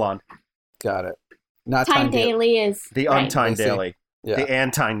 one, the blonde, Got it. Not Tyne Daly is the right. Untyne Lacey. Daly, Yeah. the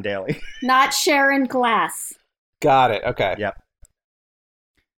Antine Daly. Not Sharon Glass. Got it. Okay. Yep.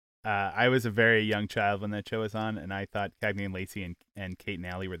 I was a very young child when that show was on, and I thought Cagney and Lacey and Kate and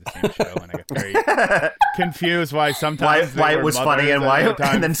Allie were the same show, and I got very confused why sometimes why they it were was funny mothers and why other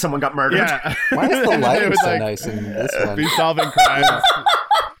times- and then someone got murdered. yeah. Why is the It lighting was so like, nice in this one? Be solving crimes.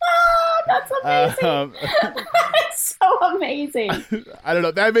 That's amazing. It's so amazing. I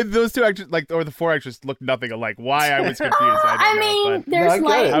don't know. I mean, those two actors, or the 4 actors, look nothing alike. Why I was confused, I don't know. But there's I get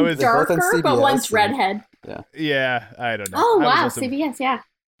light it. and I was- They're both on darker, but CBS one's and- redhead. yeah, I don't know. Oh, I was wow. also- CBS, yeah.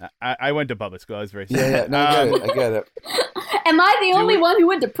 I went to public school. I was very Yeah. No, I get it. I get it. Am I the Do only we- one who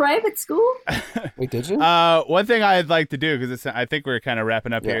went to private school? Wait, did you? One thing I'd like to do, because I think we're kind of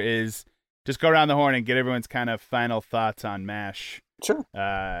wrapping up Yeah. here, is just go around the horn and get everyone's kind of final thoughts on MASH Sure.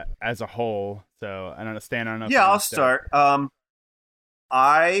 as a whole. So I don't know, Stan, I don't know. if Yeah, you I'll want to start.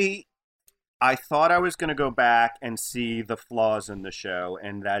 I thought I was going to go back and see the flaws in the show,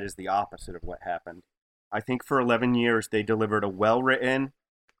 and that is the opposite of what happened. I think for 11 years they delivered a well-written,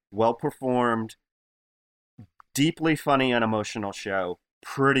 well-performed, deeply funny and emotional show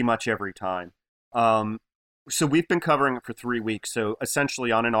pretty much every time. So we've been covering it for 3 weeks. So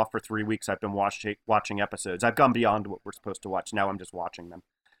essentially on and off for 3 weeks, I've been watching episodes. I've gone beyond what we're supposed to watch. Now I'm just watching them.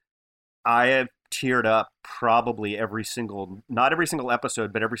 I have teared up probably not every single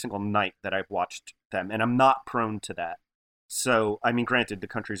episode, but every single night that I've watched them. And I'm not prone to that. So, I mean, granted, the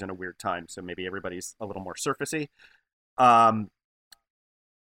country's in a weird time, so maybe everybody's a little more surfacey.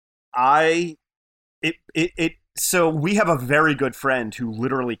 So we have a very good friend who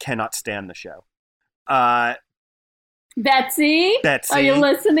literally cannot stand the show. Betsy? Betsy. Are you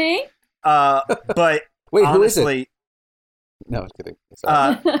listening? But Wait, who is it? honestly, No, I was kidding.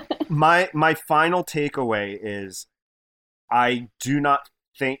 Sorry. my final takeaway is I do not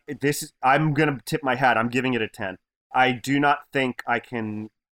think I'm going to tip my hat. I'm giving it a 10. I do not think I can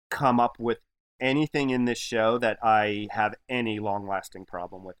come up with anything in this show that I have any long-lasting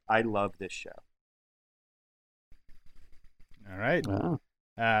problem with. I love this show. All right. Oh.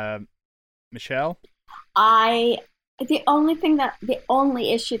 Michelle? The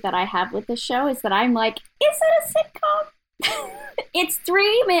only issue that I have with the show is that I'm like, is it a sitcom? It's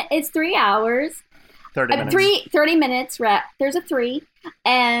 3 hours. 30 minutes. 30 minutes. There's a 3,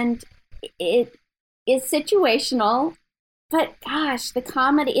 and it is situational. But gosh, the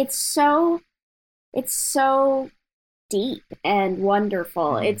comedy, it's so deep and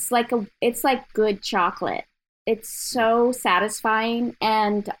wonderful. Mm. It's like good chocolate. It's so satisfying,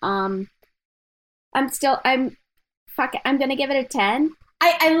 and I'm gonna give it a 10.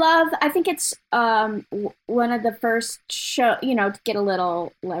 I think it's one of the first show, to get a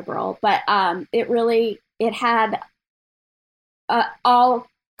little liberal, but it had all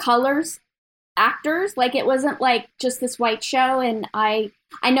colors actors. Like, it wasn't like just this white show, and I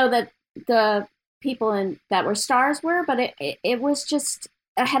know that the people that were stars were, but it was just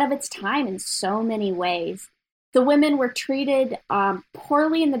ahead of its time in so many ways. The women were treated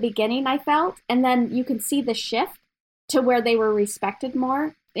poorly in the beginning, I felt, and then you can see the shift to where they were respected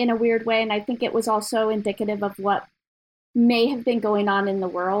more in a weird way. And I think it was also indicative of what may have been going on in the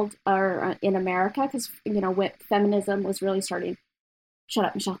world or in America, because, feminism was really starting. Shut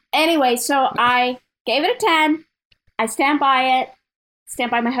up, Michelle. Anyway, so I gave it a 10. I stand by it.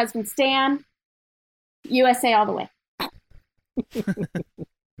 Stand by my husband, Stan. USA all the way.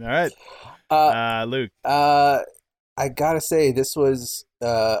 All right. Luke? I gotta say, this was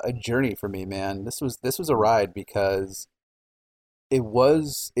a journey for me, man. This was a ride, because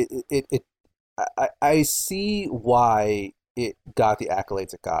I see why it got the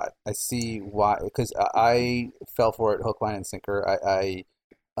accolades it got. I see why, because I fell for it hook, line, and sinker.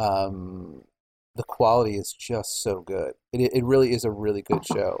 The quality is just so good. It really is a really good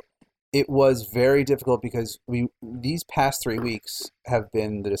show. It was very difficult because these past 3 weeks have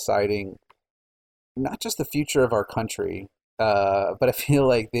been the deciding, not just the future of our country, but I feel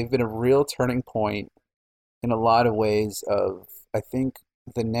like they've been a real turning point in a lot of ways of, I think,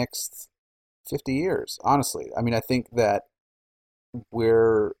 the next 50 years, honestly. I mean, I think that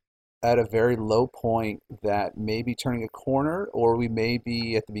we're at a very low point that may be turning a corner, or we may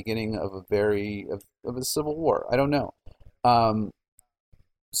be at the beginning of of a civil war. I don't know.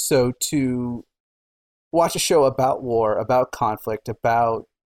 So to watch a show about war, about conflict, about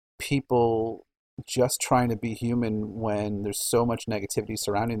people just trying to be human when there's so much negativity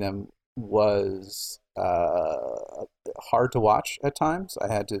surrounding them was hard to watch at times.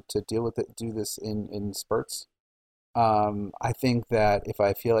 I had to deal with it, do this in spurts. I think that if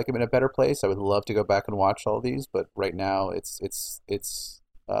I feel like I'm in a better place, I would love to go back and watch all these, but right now it's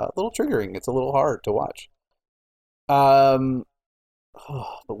a little triggering. It's a little hard to watch. But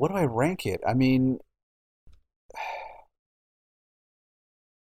what do I rank it? I mean,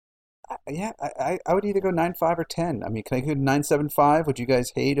 yeah, I would either go 9.5 or 10. I mean, can I go 9.75? Would you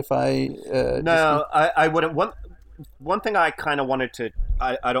guys hate if I? No, I wouldn't. One thing I kind of wanted to.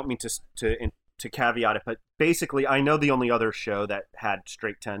 I don't mean to caveat it, but basically, I know the only other show that had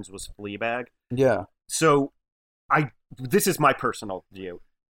straight 10s was Fleabag. Yeah. So, this is my personal view.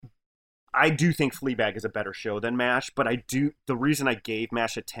 I do think Fleabag is a better show than MASH, but the reason I gave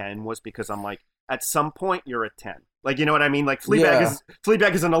MASH a 10 was because I'm like, at some point you're a 10. Like, you know what I mean? Like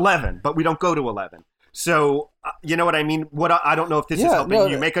Fleabag is an 11, but we don't go to 11. So, you know what I mean? I don't know if this is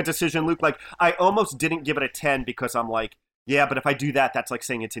helping you make a decision, Luke. Like, I almost didn't give it a 10 because I'm like, yeah, but if I do that, that's like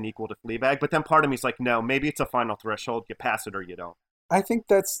saying it's an equal to Fleabag. But then part of me is like, no, maybe it's a final threshold. You pass it or you don't. I think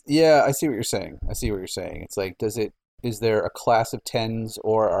I see what you're saying. It's like, is there a class of 10s,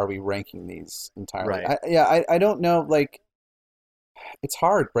 or are we ranking these entirely? Right. I don't know. Like, it's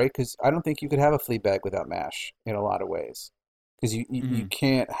hard, right? Because I don't think you could have a Fleabag without MASH in a lot of ways. Because you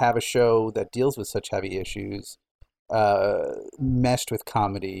can't have a show that deals with such heavy issues, meshed with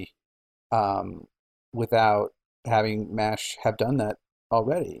comedy, without having MASH have done that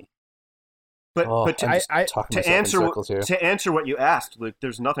already. But to answer what you asked, Luke,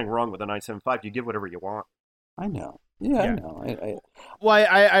 there's nothing wrong with a 9.75. You give whatever you want. I know. Yeah. I know. Well,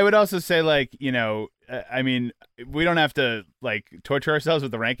 I would also say, like, you know, I mean, we don't have to like torture ourselves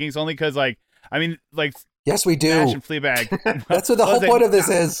with the rankings, only because, like, I mean, like, yes, we do. MASH and Fleabag. That's what the whole point of this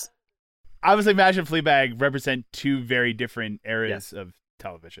is. Obviously, MASH and Fleabag represent two very different eras of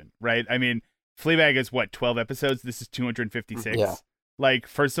television, right? I mean, Fleabag is 12 episodes. This is 256. Yeah. Like,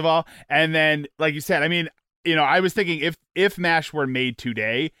 first of all, and then, like you said, I mean, you know, I was thinking if MASH were made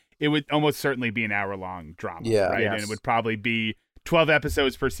today, it would almost certainly be an hour-long drama, right? Yes. And it would probably be 12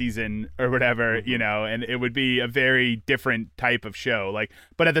 episodes per season or whatever, you know, and it would be a very different type of show. Like,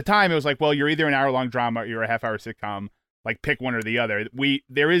 but at the time, it was like, well, you're either an hour-long drama or you're a half-hour sitcom. Like, pick one or the other.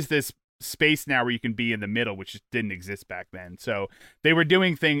 There is this space now where you can be in the middle, which just didn't exist back then. So they were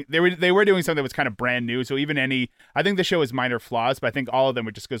doing something that was kind of brand new. So even I think the show has minor flaws, but I think all of them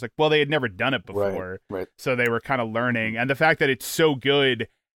would just goes like, well, they had never done it before. Right. So they were kind of learning. And the fact that it's so good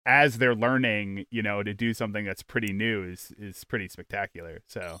as they're learning, you know, to do something that's pretty new is pretty spectacular.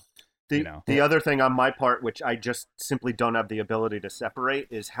 So, the other thing on my part, which I just simply don't have the ability to separate,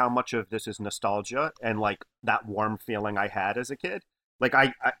 is how much of this is nostalgia and like that warm feeling I had as a kid. Like,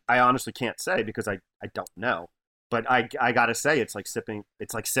 I honestly can't say because I don't know. But I gotta say, it's like sipping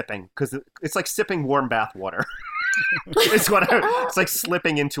because it's like sipping warm bath water. It's like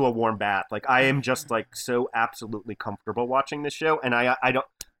slipping into a warm bath. Like, I am just like so absolutely comfortable watching this show, and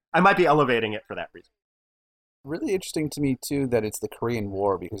I might be elevating it for that reason. Really interesting to me too that it's the Korean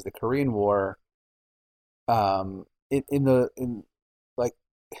War, because the Korean War, you've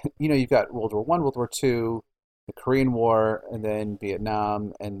got World War I, World War II, the Korean War, and then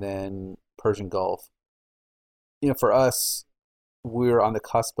Vietnam, and then Persian Gulf. You know, for us, we were on the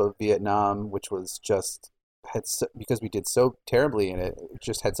cusp of Vietnam, which was because we did so terribly in it, it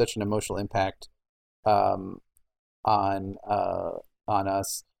just had such an emotional impact on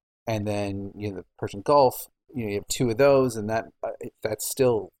us. And then, you know, the Persian Gulf, you know, you have two of those, and that's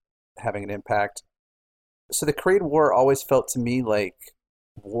still having an impact. So the Korean War always felt to me like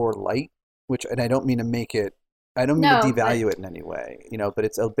war light, and I don't mean to devalue it in any way, you know, but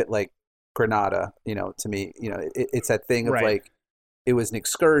it's a bit like Grenada, you know, to me, you know, it's that thing of like, it was an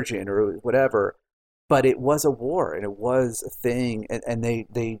excursion or whatever, but it was a war and it was a thing, and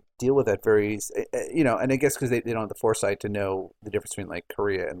they deal with that very, you know, and I guess because they don't have the foresight to know the difference between like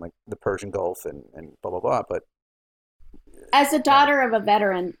Korea and like the Persian Gulf and blah, blah, blah. But as a daughter of a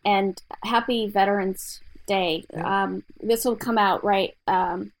veteran, and happy Veterans Day, this will come out right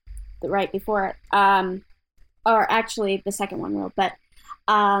before it, or actually the second one will, but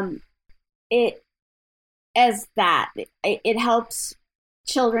it helps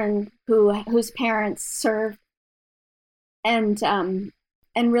children whose parents served, and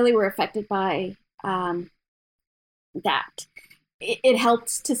and really were affected by that. It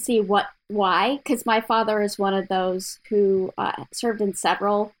helps to see why, because my father is one of those who served in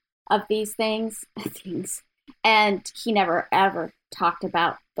several of these things, and he never ever talked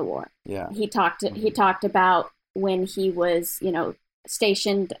about the war. Yeah. He talked about when he was,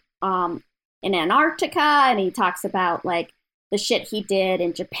 stationed in Antarctica, and he talks about like the shit he did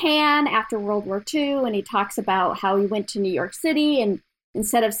in Japan after World War II, and he talks about how he went to New York City and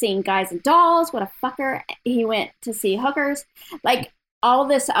instead of seeing guys and dolls, what a fucker, he went to see hookers, like all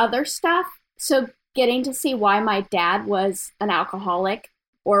this other stuff. So getting to see why my dad was an alcoholic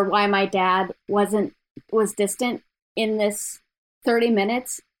or why my dad was distant in this 30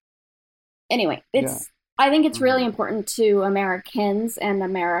 minutes. Anyway, I think it's really important to Americans and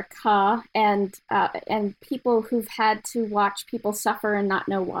America and people who've had to watch people suffer and not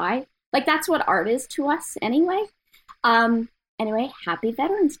know why. Like that's what art is to us anyway. Anyway, happy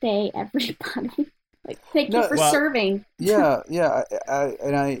Veterans Day, everybody. Like, thank you for serving. Yeah.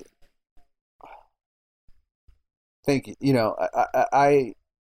 I thank you. I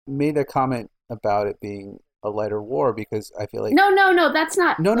made a comment about it being a lighter war because I feel like no, that's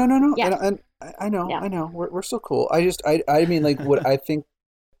not. No. Yeah. And I know. We're so cool. I mean, like, what I think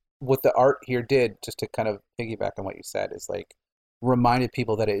what the art here did, just to kind of piggyback on what you said, is like reminded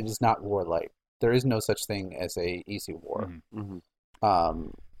people that it is not war light. There is no such thing as a easy war. Mm-hmm.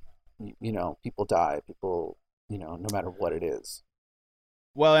 People die. People, no matter what it is.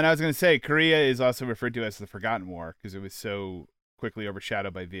 Well, and I was going to say, Korea is also referred to as the Forgotten War because it was so quickly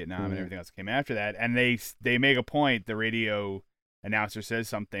overshadowed by Vietnam and everything else that came after that. And they make a point. The radio announcer says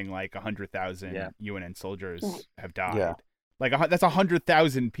something like 100,000 UNN soldiers have died. Yeah. Like that's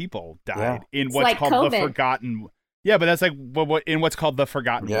 100,000 people died in what's like called COVID. The Forgotten. Yeah, but that's like in what's called the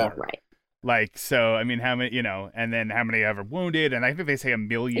Forgotten War. Right. Like, so, I mean, how many, and then how many ever wounded? And I think they say 1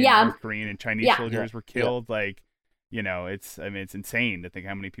 million North Korean and Chinese soldiers were killed. Yeah. Like, it's insane to think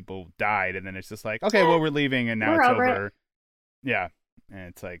how many people died. And then it's just like, okay, well, we're leaving and now it's over. Yeah. And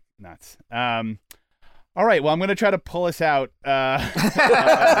it's like nuts. All right. Well, I'm going to try to pull us out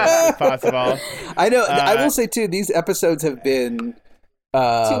if possible. I know. I will say, too, these episodes have been... too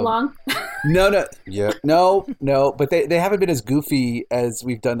long? No. Yeah. No. But they haven't been as goofy as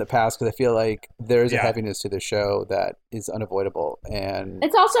we've done in the past because I feel like there's a heaviness to the show that is unavoidable. And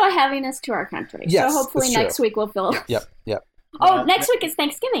it's also a heaviness to our country. Yes, so hopefully next week we'll feel... Yep. Next week is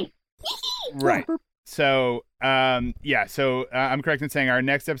Thanksgiving. Right. So, I'm correct in saying our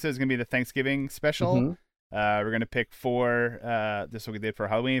next episode is going to be the Thanksgiving special. Mm-hmm. We're going to pick 4, just what we did for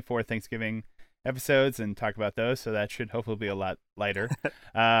Halloween, 4 Thanksgiving episodes and talk about those. So that should hopefully be a lot lighter.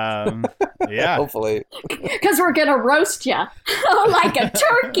 Hopefully. Because we're going to roast you like a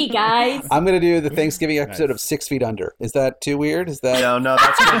turkey, guys. I'm going to do the Thanksgiving episode of 6 Feet Under. Is that too weird? Is that... No,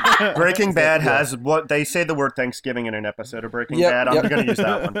 that's good. Breaking Bad has what they say the word Thanksgiving in an episode of Breaking Bad. I'm going to use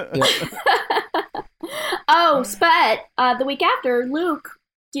that one. Oh, Spud, the week after, Luke,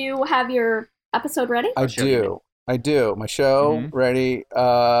 do you have your episode ready? I do. My show ready.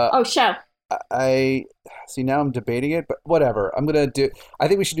 Show. I see now I'm debating it, but whatever. I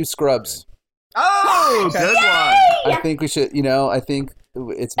think we should do Scrubs. Oh, good one. I think we should, I think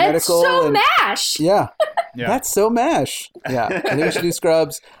it's medical. It's so MASH. Yeah. That's so MASH. Yeah. I think we should do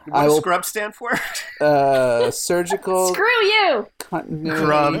Scrubs. What does Scrubs stand for? Surgical. Screw you.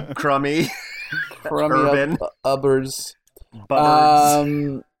 Continuity. Crummy. Urban. Ubbers.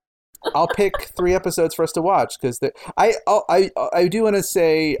 Butters. I'll pick 3 episodes for us to watch because I do want to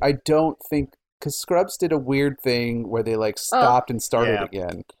say I don't think because Scrubs did a weird thing where they like stopped and started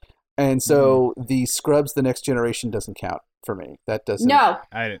again, and so the Scrubs The Next Generation doesn't count for me. That doesn't. No,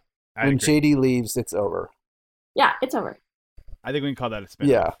 I when agree. JD leaves, it's over. Yeah, it's over. I think we can call that a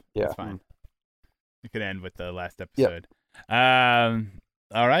spin-off. Yeah, it's fine. It could end with the last episode. Yep.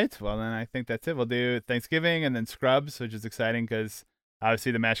 All right. Well, then I think that's it. We'll do Thanksgiving and then Scrubs, which is exciting because.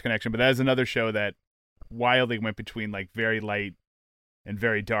 Obviously, the MASH connection, but that is another show that wildly went between like very light and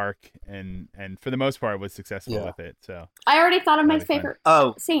very dark, and for the most part was successful with it. So I already thought of my favorite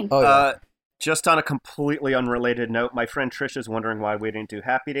scene. Just on a completely unrelated note, my friend Trish is wondering why we didn't do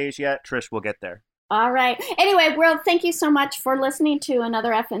Happy Days yet. Trish, we'll get there. All right. Anyway, thank you so much for listening to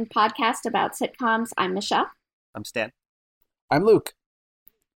another FN podcast about sitcoms. I'm Michelle. I'm Stan. I'm Luke.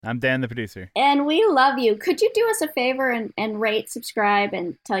 I'm Dan, the producer. And we love you. Could you do us a favor and rate, subscribe,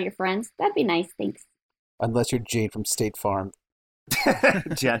 and tell your friends? That'd be nice. Thanks. Unless you're Jane from State Farm.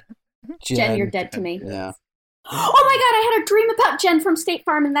 Jen, you're dead to me. Yeah. Oh my God, I had a dream about Jen from State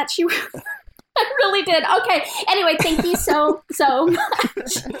Farm and that she... I really did. Okay. Anyway, thank you so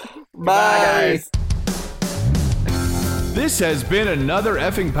much. Bye. Bye, guys. This has been another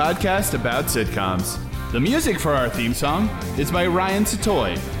effing podcast about sitcoms. The music for our theme song is by Ryan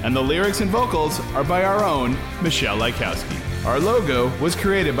Satoy, and the lyrics and vocals are by our own Michelle Likowski. Our logo was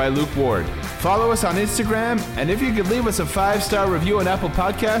created by Luke Ward. Follow us on Instagram, and if you could leave us a 5-star review on Apple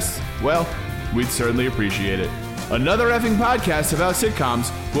Podcasts, well, we'd certainly appreciate it. Another effing podcast about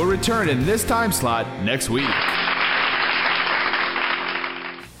sitcoms will return in this time slot next week.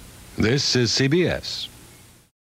 This is CBS.